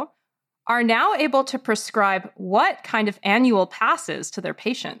Ontario are now able to prescribe what kind of annual passes to their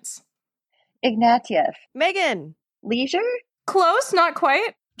patients? Ignatieff. Megan. Leisure? Close, not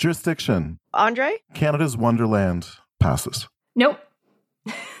quite. Jurisdiction. Andre? Canada's Wonderland passes. Nope.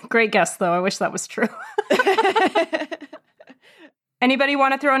 Great guess, though. I wish that was true. Anybody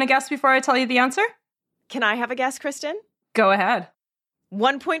want to throw in a guess before I tell you the answer? Can I have a guess, Kristen? Go ahead.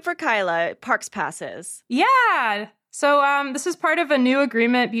 1 point for Kyla. Parks passes. Yeah. So this is part of a new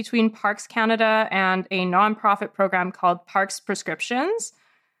agreement between Parks Canada and a nonprofit program called Parks Prescriptions.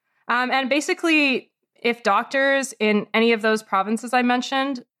 And basically, if doctors in any of those provinces I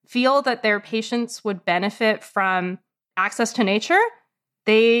mentioned feel that their patients would benefit from access to nature,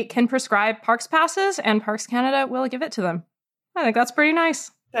 they can prescribe Parks passes, and Parks Canada will give it to them. I think that's pretty nice.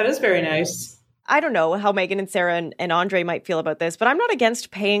 That is very nice. I don't know how Megan and Sarah and Andre might feel about this, but I'm not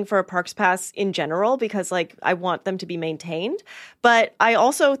against paying for a Parks Pass in general, because like I want them to be maintained. But I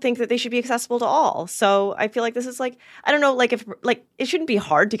also think that they should be accessible to all. So I feel like this is like, I don't know, like if like it shouldn't be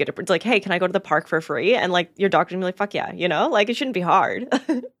hard to get it. It's like, hey, can I go to the park for free? And like your doctor can be like, fuck yeah, like it shouldn't be hard.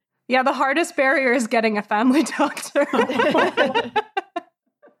 Yeah, the hardest barrier is getting a family doctor.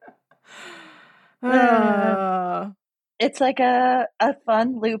 It's like a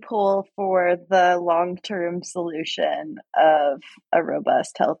fun loophole for the long-term solution of a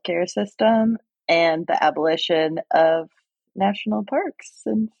robust healthcare system and the abolition of national parks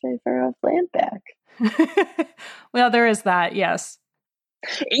in favor of land back. Well, there is that, yes.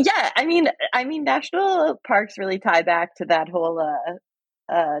 Yeah, I mean, national parks really tie back to that whole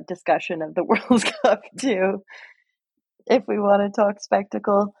discussion of the World Cup too. If we want to talk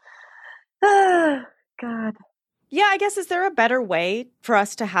spectacle, God. Yeah, I guess, is there a better way for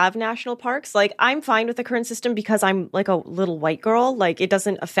us to have national parks? Like, I'm fine with the current system because I'm like a little white girl. Like, it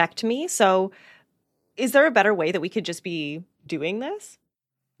doesn't affect me. So is there a better way that we could just be doing this?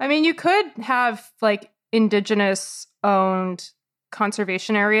 I mean, you could have like Indigenous owned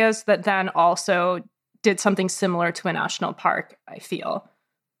conservation areas that then also did something similar to a national park, I feel,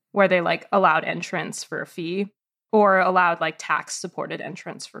 where they like allowed entrance for a fee or allowed like tax supported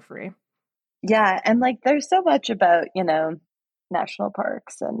entrance for free. Yeah, and like there's so much about, national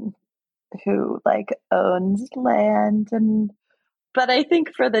parks and who like owns land, and but I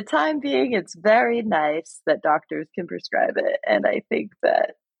think for the time being it's very nice that doctors can prescribe it, and I think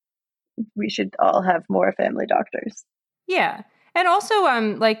that we should all have more family doctors. Yeah. And also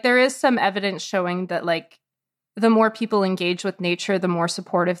like there is some evidence showing that like the more people engage with nature, the more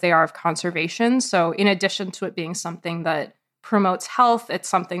supportive they are of conservation. So in addition to it being something that promotes health, it's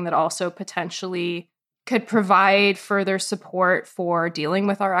something that also potentially could provide further support for dealing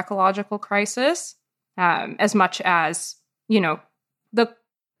with our ecological crisis, as much as, the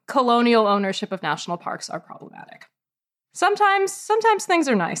colonial ownership of national parks are problematic. Sometimes things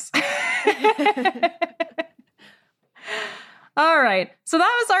are nice. All right. So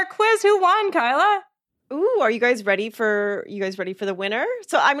that was our quiz. Who won, Kyla? Ooh, are you guys ready for the winner?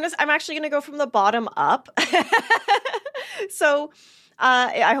 So I'm actually gonna go from the bottom up. So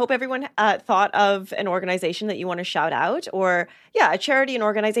I hope everyone thought of an organization that you want to shout out, or a charity, an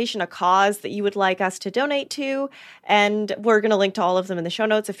organization, a cause that you would like us to donate to. And we're gonna link to all of them in the show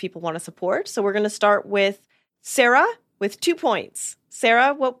notes if people want to support. So we're gonna start with Sarah with 2 points.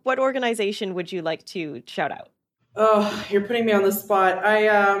 Sarah, what organization would you like to shout out? Oh, you're putting me on the spot.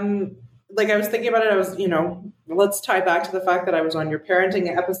 I was thinking about it. I was, let's tie back to the fact that I was on your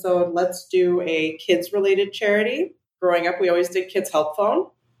parenting episode. Let's do a kids related charity. Growing up, we always did Kids Help Phone.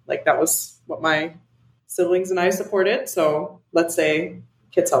 Like that was what my siblings and I supported. So let's say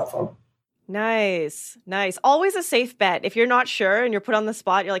Kids Help Phone. Nice. Always a safe bet. If you're not sure and you're put on the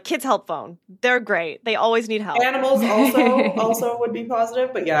spot, you're like, Kids Help Phone. They're great. They always need help. Animals also would be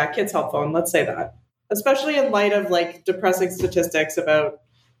positive, but yeah, Kids Help Phone. Let's say that. Especially in light of like depressing statistics about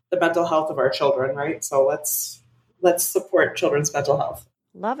the mental health of our children, right? So let's support children's mental health.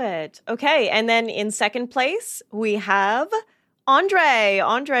 Love it. Okay, and then in second place, we have Andre.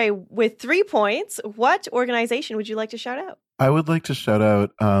 Andre with 3 points. What organization would you like to shout out? I would like to shout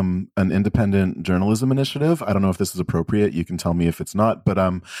out an independent journalism initiative. I don't know if this is appropriate. You can tell me if it's not. But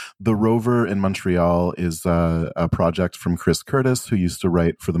The Rover in Montreal is a project from Chris Curtis, who used to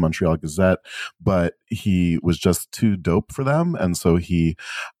write for the Montreal Gazette, but he was just too dope for them. And so he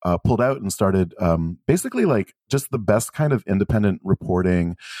pulled out and started basically like just the best kind of independent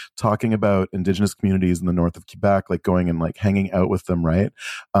reporting, talking about Indigenous communities in the north of Quebec, like going and like hanging out with them, right?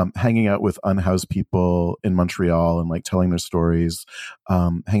 Hanging out with unhoused people in Montreal and like telling their stories,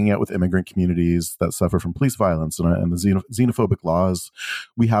 hanging out with immigrant communities that suffer from police violence and the xenophobic laws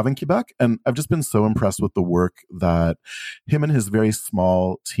we have in Quebec. And I've just been so impressed with the work that him and his very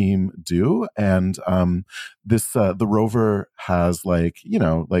small team do. And the Rover has like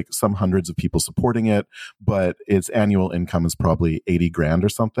some hundreds of people supporting it, but its annual income is probably 80 grand or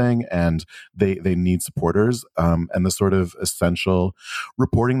something. And they need supporters. And the sort of essential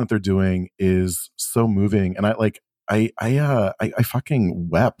reporting that they're doing is so moving. And I fucking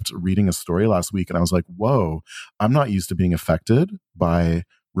wept reading a story last week, and I was like, whoa, I'm not used to being affected by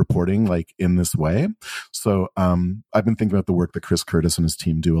reporting like in this way. So I've been thinking about the work that Chris Curtis and his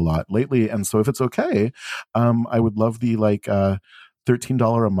team do a lot lately. And so if it's okay, I would love the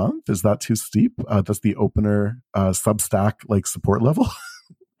 $13 a month. Is that too steep? That's the opener Substack like support level.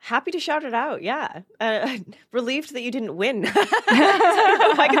 Happy to shout it out. Yeah. Relieved that you didn't win. So I don't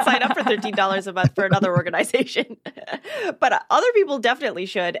know if I can sign up for $13 a month for another organization. But other people definitely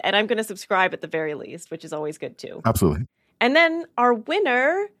should. And I'm going to subscribe at the very least, which is always good too. Absolutely. And then our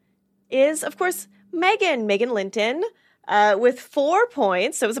winner is, of course, Megan Linton with 4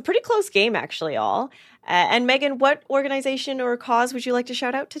 points. So it was a pretty close game, actually, all. And Megan, what organization or cause would you like to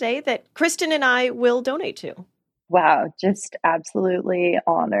shout out today that Kristen and I will donate to? Wow, just absolutely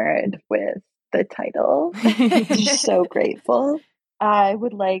honored with the title. So grateful. I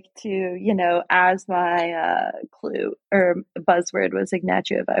would like to, as my clue or buzzword was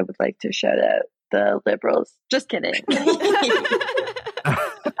Ignatieff, I would like to shout out the Liberals. Just kidding. I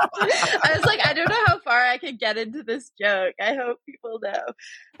was like, I don't know how far I can get into this joke. I hope people know.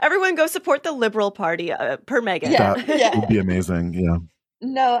 Everyone go support the Liberal Party per Megan. That would be amazing. Yeah.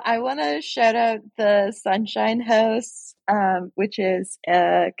 No, I want to shout out the Sunshine House, which is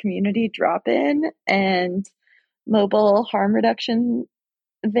a community drop-in and mobile harm reduction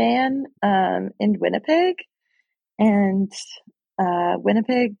van in Winnipeg. And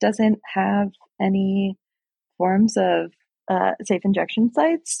Winnipeg doesn't have any forms of safe injection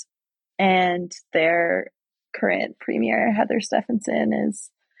sites. And their current premier, Heather Stephenson, is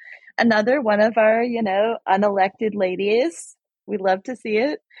another one of our, unelected ladies. We love to see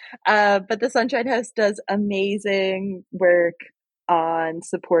it. But the Sunshine House does amazing work on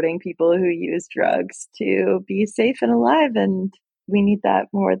supporting people who use drugs to be safe and alive. And we need that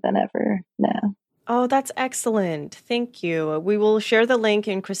more than ever now. Oh, that's excellent. Thank you. We will share the link,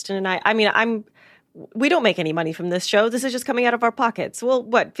 and Kristen and we don't make any money from this show. This is just coming out of our pockets. Well,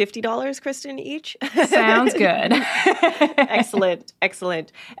 what, $50, Kristen, each? Sounds good. Excellent.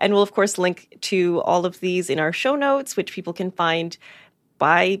 Excellent. And we'll, of course, link to all of these in our show notes, which people can find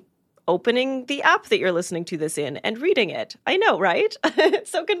by opening the app that you're listening to this in and reading it. I know, right?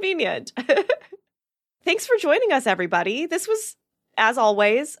 So convenient. Thanks for joining us, everybody. This was, as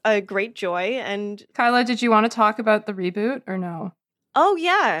always, a great joy. And Kyla, did you want to talk about the reboot or no? Oh,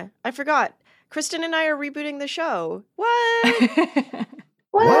 yeah. I forgot. Kristen and I are rebooting the show. What?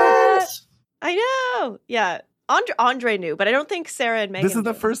 What? I know. Yeah. Andre knew, but I don't think Sarah and Megan This is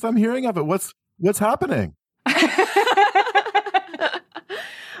the first I'm hearing of it. What's happening?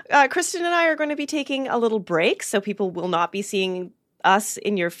 Kristen and I are going to be taking a little break, so people will not be seeing us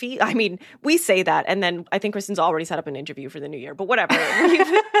in your feed. I mean, we say that, and then I think Kristen's already set up an interview for the new year, but whatever.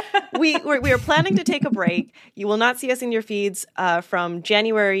 We are planning to take a break. You will not see us in your feeds from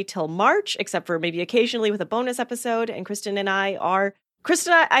January till March, except for maybe occasionally with a bonus episode. And Kristen,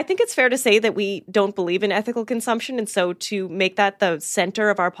 I think it's fair to say that we don't believe in ethical consumption. And so to make that the center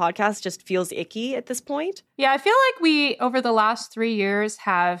of our podcast just feels icky at this point. Yeah, I feel like we, over the last 3 years,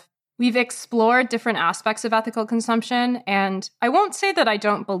 we've explored different aspects of ethical consumption. And I won't say that I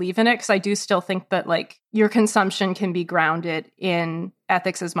don't believe in it, because I do still think that your consumption can be grounded in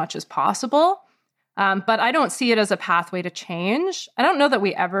ethics as much as possible. But I don't see it as a pathway to change. I don't know that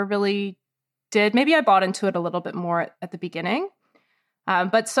we ever really did. Maybe I bought into it a little bit more at the beginning.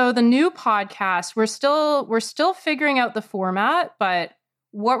 But so the new podcast, we're still figuring out the format. But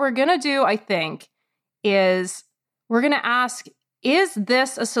what we're going to do, I think, is we're going to ask, is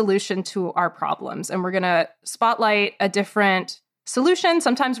this a solution to our problems? And we're going to spotlight a different solution,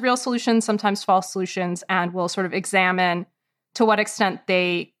 sometimes real solutions, sometimes false solutions, and we'll sort of examine to what extent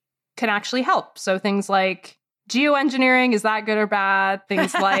they can actually help. So things like geoengineering, is that good or bad?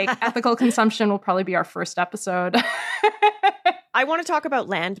 Things like ethical consumption will probably be our first episode. I want to talk about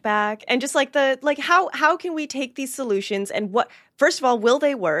land back and just how can we take these solutions and first of all, will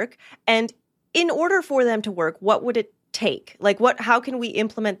they work? And in order for them to work, what would it take? How can we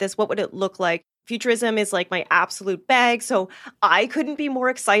implement this? What would it look like? Futurism is my absolute bag, so I couldn't be more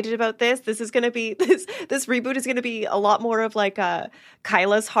excited about this. This is going to be this reboot is going to be a lot more of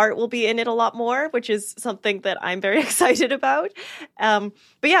Kyla's heart will be in it a lot more, which is something that I'm very excited about. But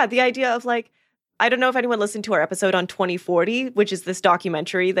yeah, the idea of I don't know if anyone listened to our episode on 2040, which is this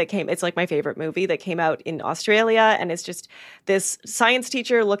documentary that it's my favorite movie that came out in Australia. And it's just this science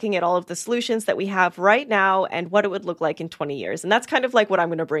teacher looking at all of the solutions that we have right now and what it would look like in 20 years. And that's kind of what I'm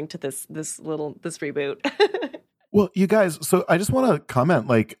going to bring to this reboot. Well, you guys, so I just want to comment,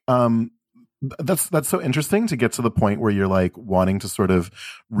 that's so interesting to get to the point where you're wanting to sort of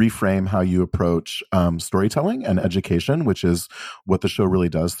reframe how you approach storytelling and education, which is what the show really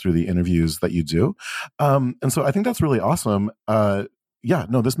does through the interviews that you do. And so I think that's really awesome.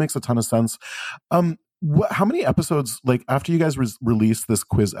 This makes a ton of sense. How many episodes, after you guys release this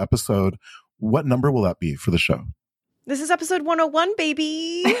quiz episode, what number will that be for the show? This is episode 101,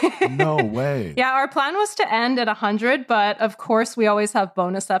 baby. No way. Yeah, our plan was to end at 100, but of course we always have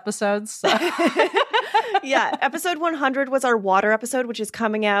bonus episodes. So. Yeah, episode 100 was our water episode, which is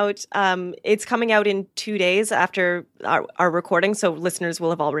coming out. It's coming out in 2 days after our recording, so listeners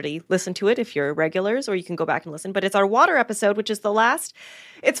will have already listened to it if you're regulars, or you can go back and listen. But it's our water episode, which is the last.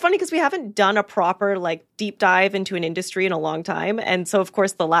 It's funny because we haven't done a proper deep dive into an industry in a long time. And so, of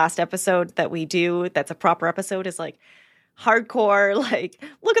course, the last episode that we do that's a proper episode is hardcore,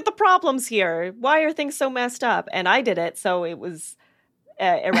 look at the problems here. Why are things so messed up? And I did it, so it was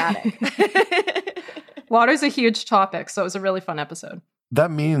erratic. Water's a huge topic, so it was a really fun episode.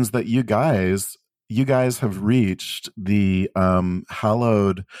 That means that you guys have reached the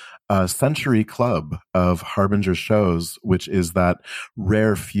hallowed Century Club of Harbinger shows, which is that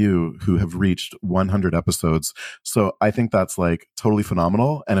rare few who have reached 100 episodes. So I think that's totally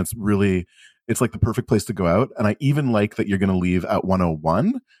phenomenal, and it's the perfect place to go out. And I even like that you're going to leave at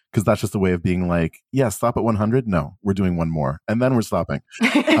 101, because that's just a way of being stop at 100. No, we're doing one more and then we're stopping. So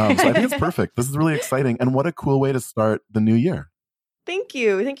I think it's perfect. This is really exciting. And what a cool way to start the new year. Thank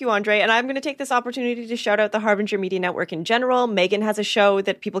you. Thank you, Andre. And I'm going to take this opportunity to shout out the Harbinger Media Network in general. Megan has a show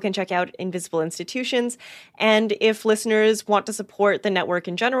that people can check out, Invisible Institutions. And if listeners want to support the network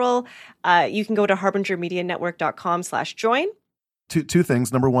in general, you can go to harbingermedianetwork.com/join. Two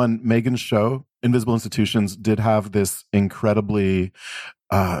things. Number one, Megan's show, Invisible Institutions, did have this incredibly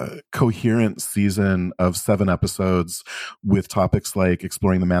coherent season of 7 episodes with topics like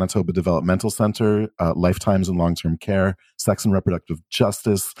exploring the Manitoba Developmental Center, lifetimes in long-term care, sex and reproductive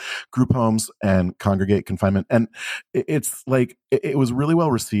justice, group homes, and congregate confinement. And it's like, it was really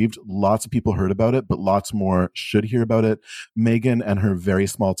well received. Lots of people heard about it, but lots more should hear about it. Megan and her very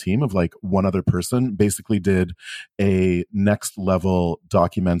small team of like one other person basically did a next level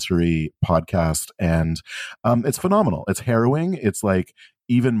documentary podcast. And it's phenomenal. It's harrowing. It's like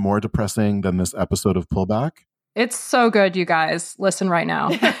even more depressing than this episode of Pullback. It's so good, you guys. Listen right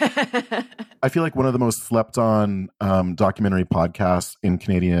now. I feel like one of the most slept on documentary podcasts in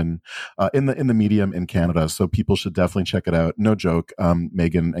Canadian, in the medium in Canada. So people should definitely check it out. No joke,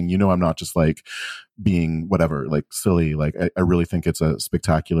 Megan. And I'm not just like being whatever, like silly. Like I really think it's a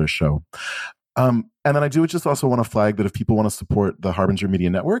spectacular show. And then I do just also want to flag that if people want to support the Harbinger Media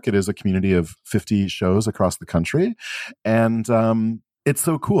Network, it is a community of 50 shows across the country. And it's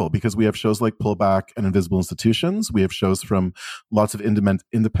so cool because we have shows like Pullback and Invisible Institutions. We have shows from lots of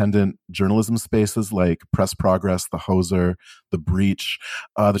independent journalism spaces like Press Progress, The Hoser, The Breach.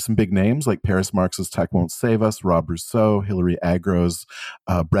 There's some big names like Paris Marx's Tech Won't Save Us, Rob Rousseau, Hillary Agro's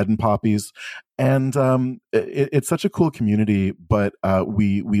Bread and Poppies. And it's such a cool community, but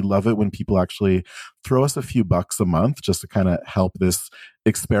we love it when people actually throw us a few bucks a month just to kind of help this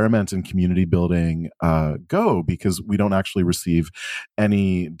experiment in community building go, because we don't actually receive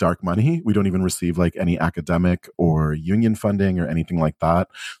any dark money. We don't even receive like any academic or union funding or anything like that.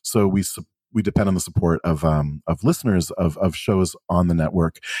 So we depend on the support of listeners of shows on the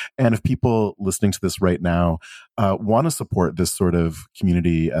network. And if people listening to this right now want to support this sort of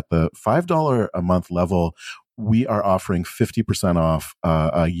community at the $5 a month level, we are offering 50% off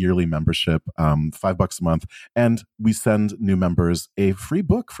a yearly membership, $5 a month. And we send new members a free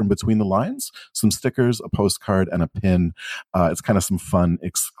book from Between the Lines, some stickers, a postcard, and a pin. It's kind of some fun,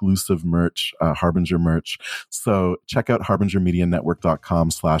 exclusive merch, Harbinger merch. So check out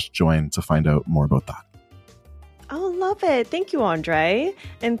harbingermedianetwork.com/join to find out more about that. Oh, love it. Thank you, Andre.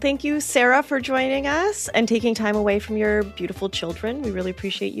 And thank you, Sarah, for joining us and taking time away from your beautiful children. We really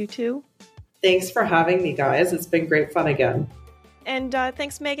appreciate you too. Thanks for having me, guys. It's been great fun again. And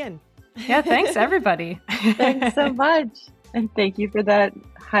thanks, Megan. Yeah, thanks, everybody. Thanks so much. And thank you for that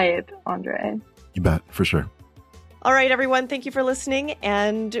hype, Andre. You bet, for sure. All right, everyone. Thank you for listening.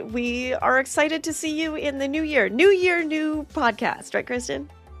 And we are excited to see you in the new year. New year, new podcast. Right,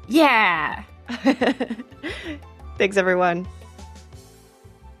 Kristen? Yeah. Thanks, everyone.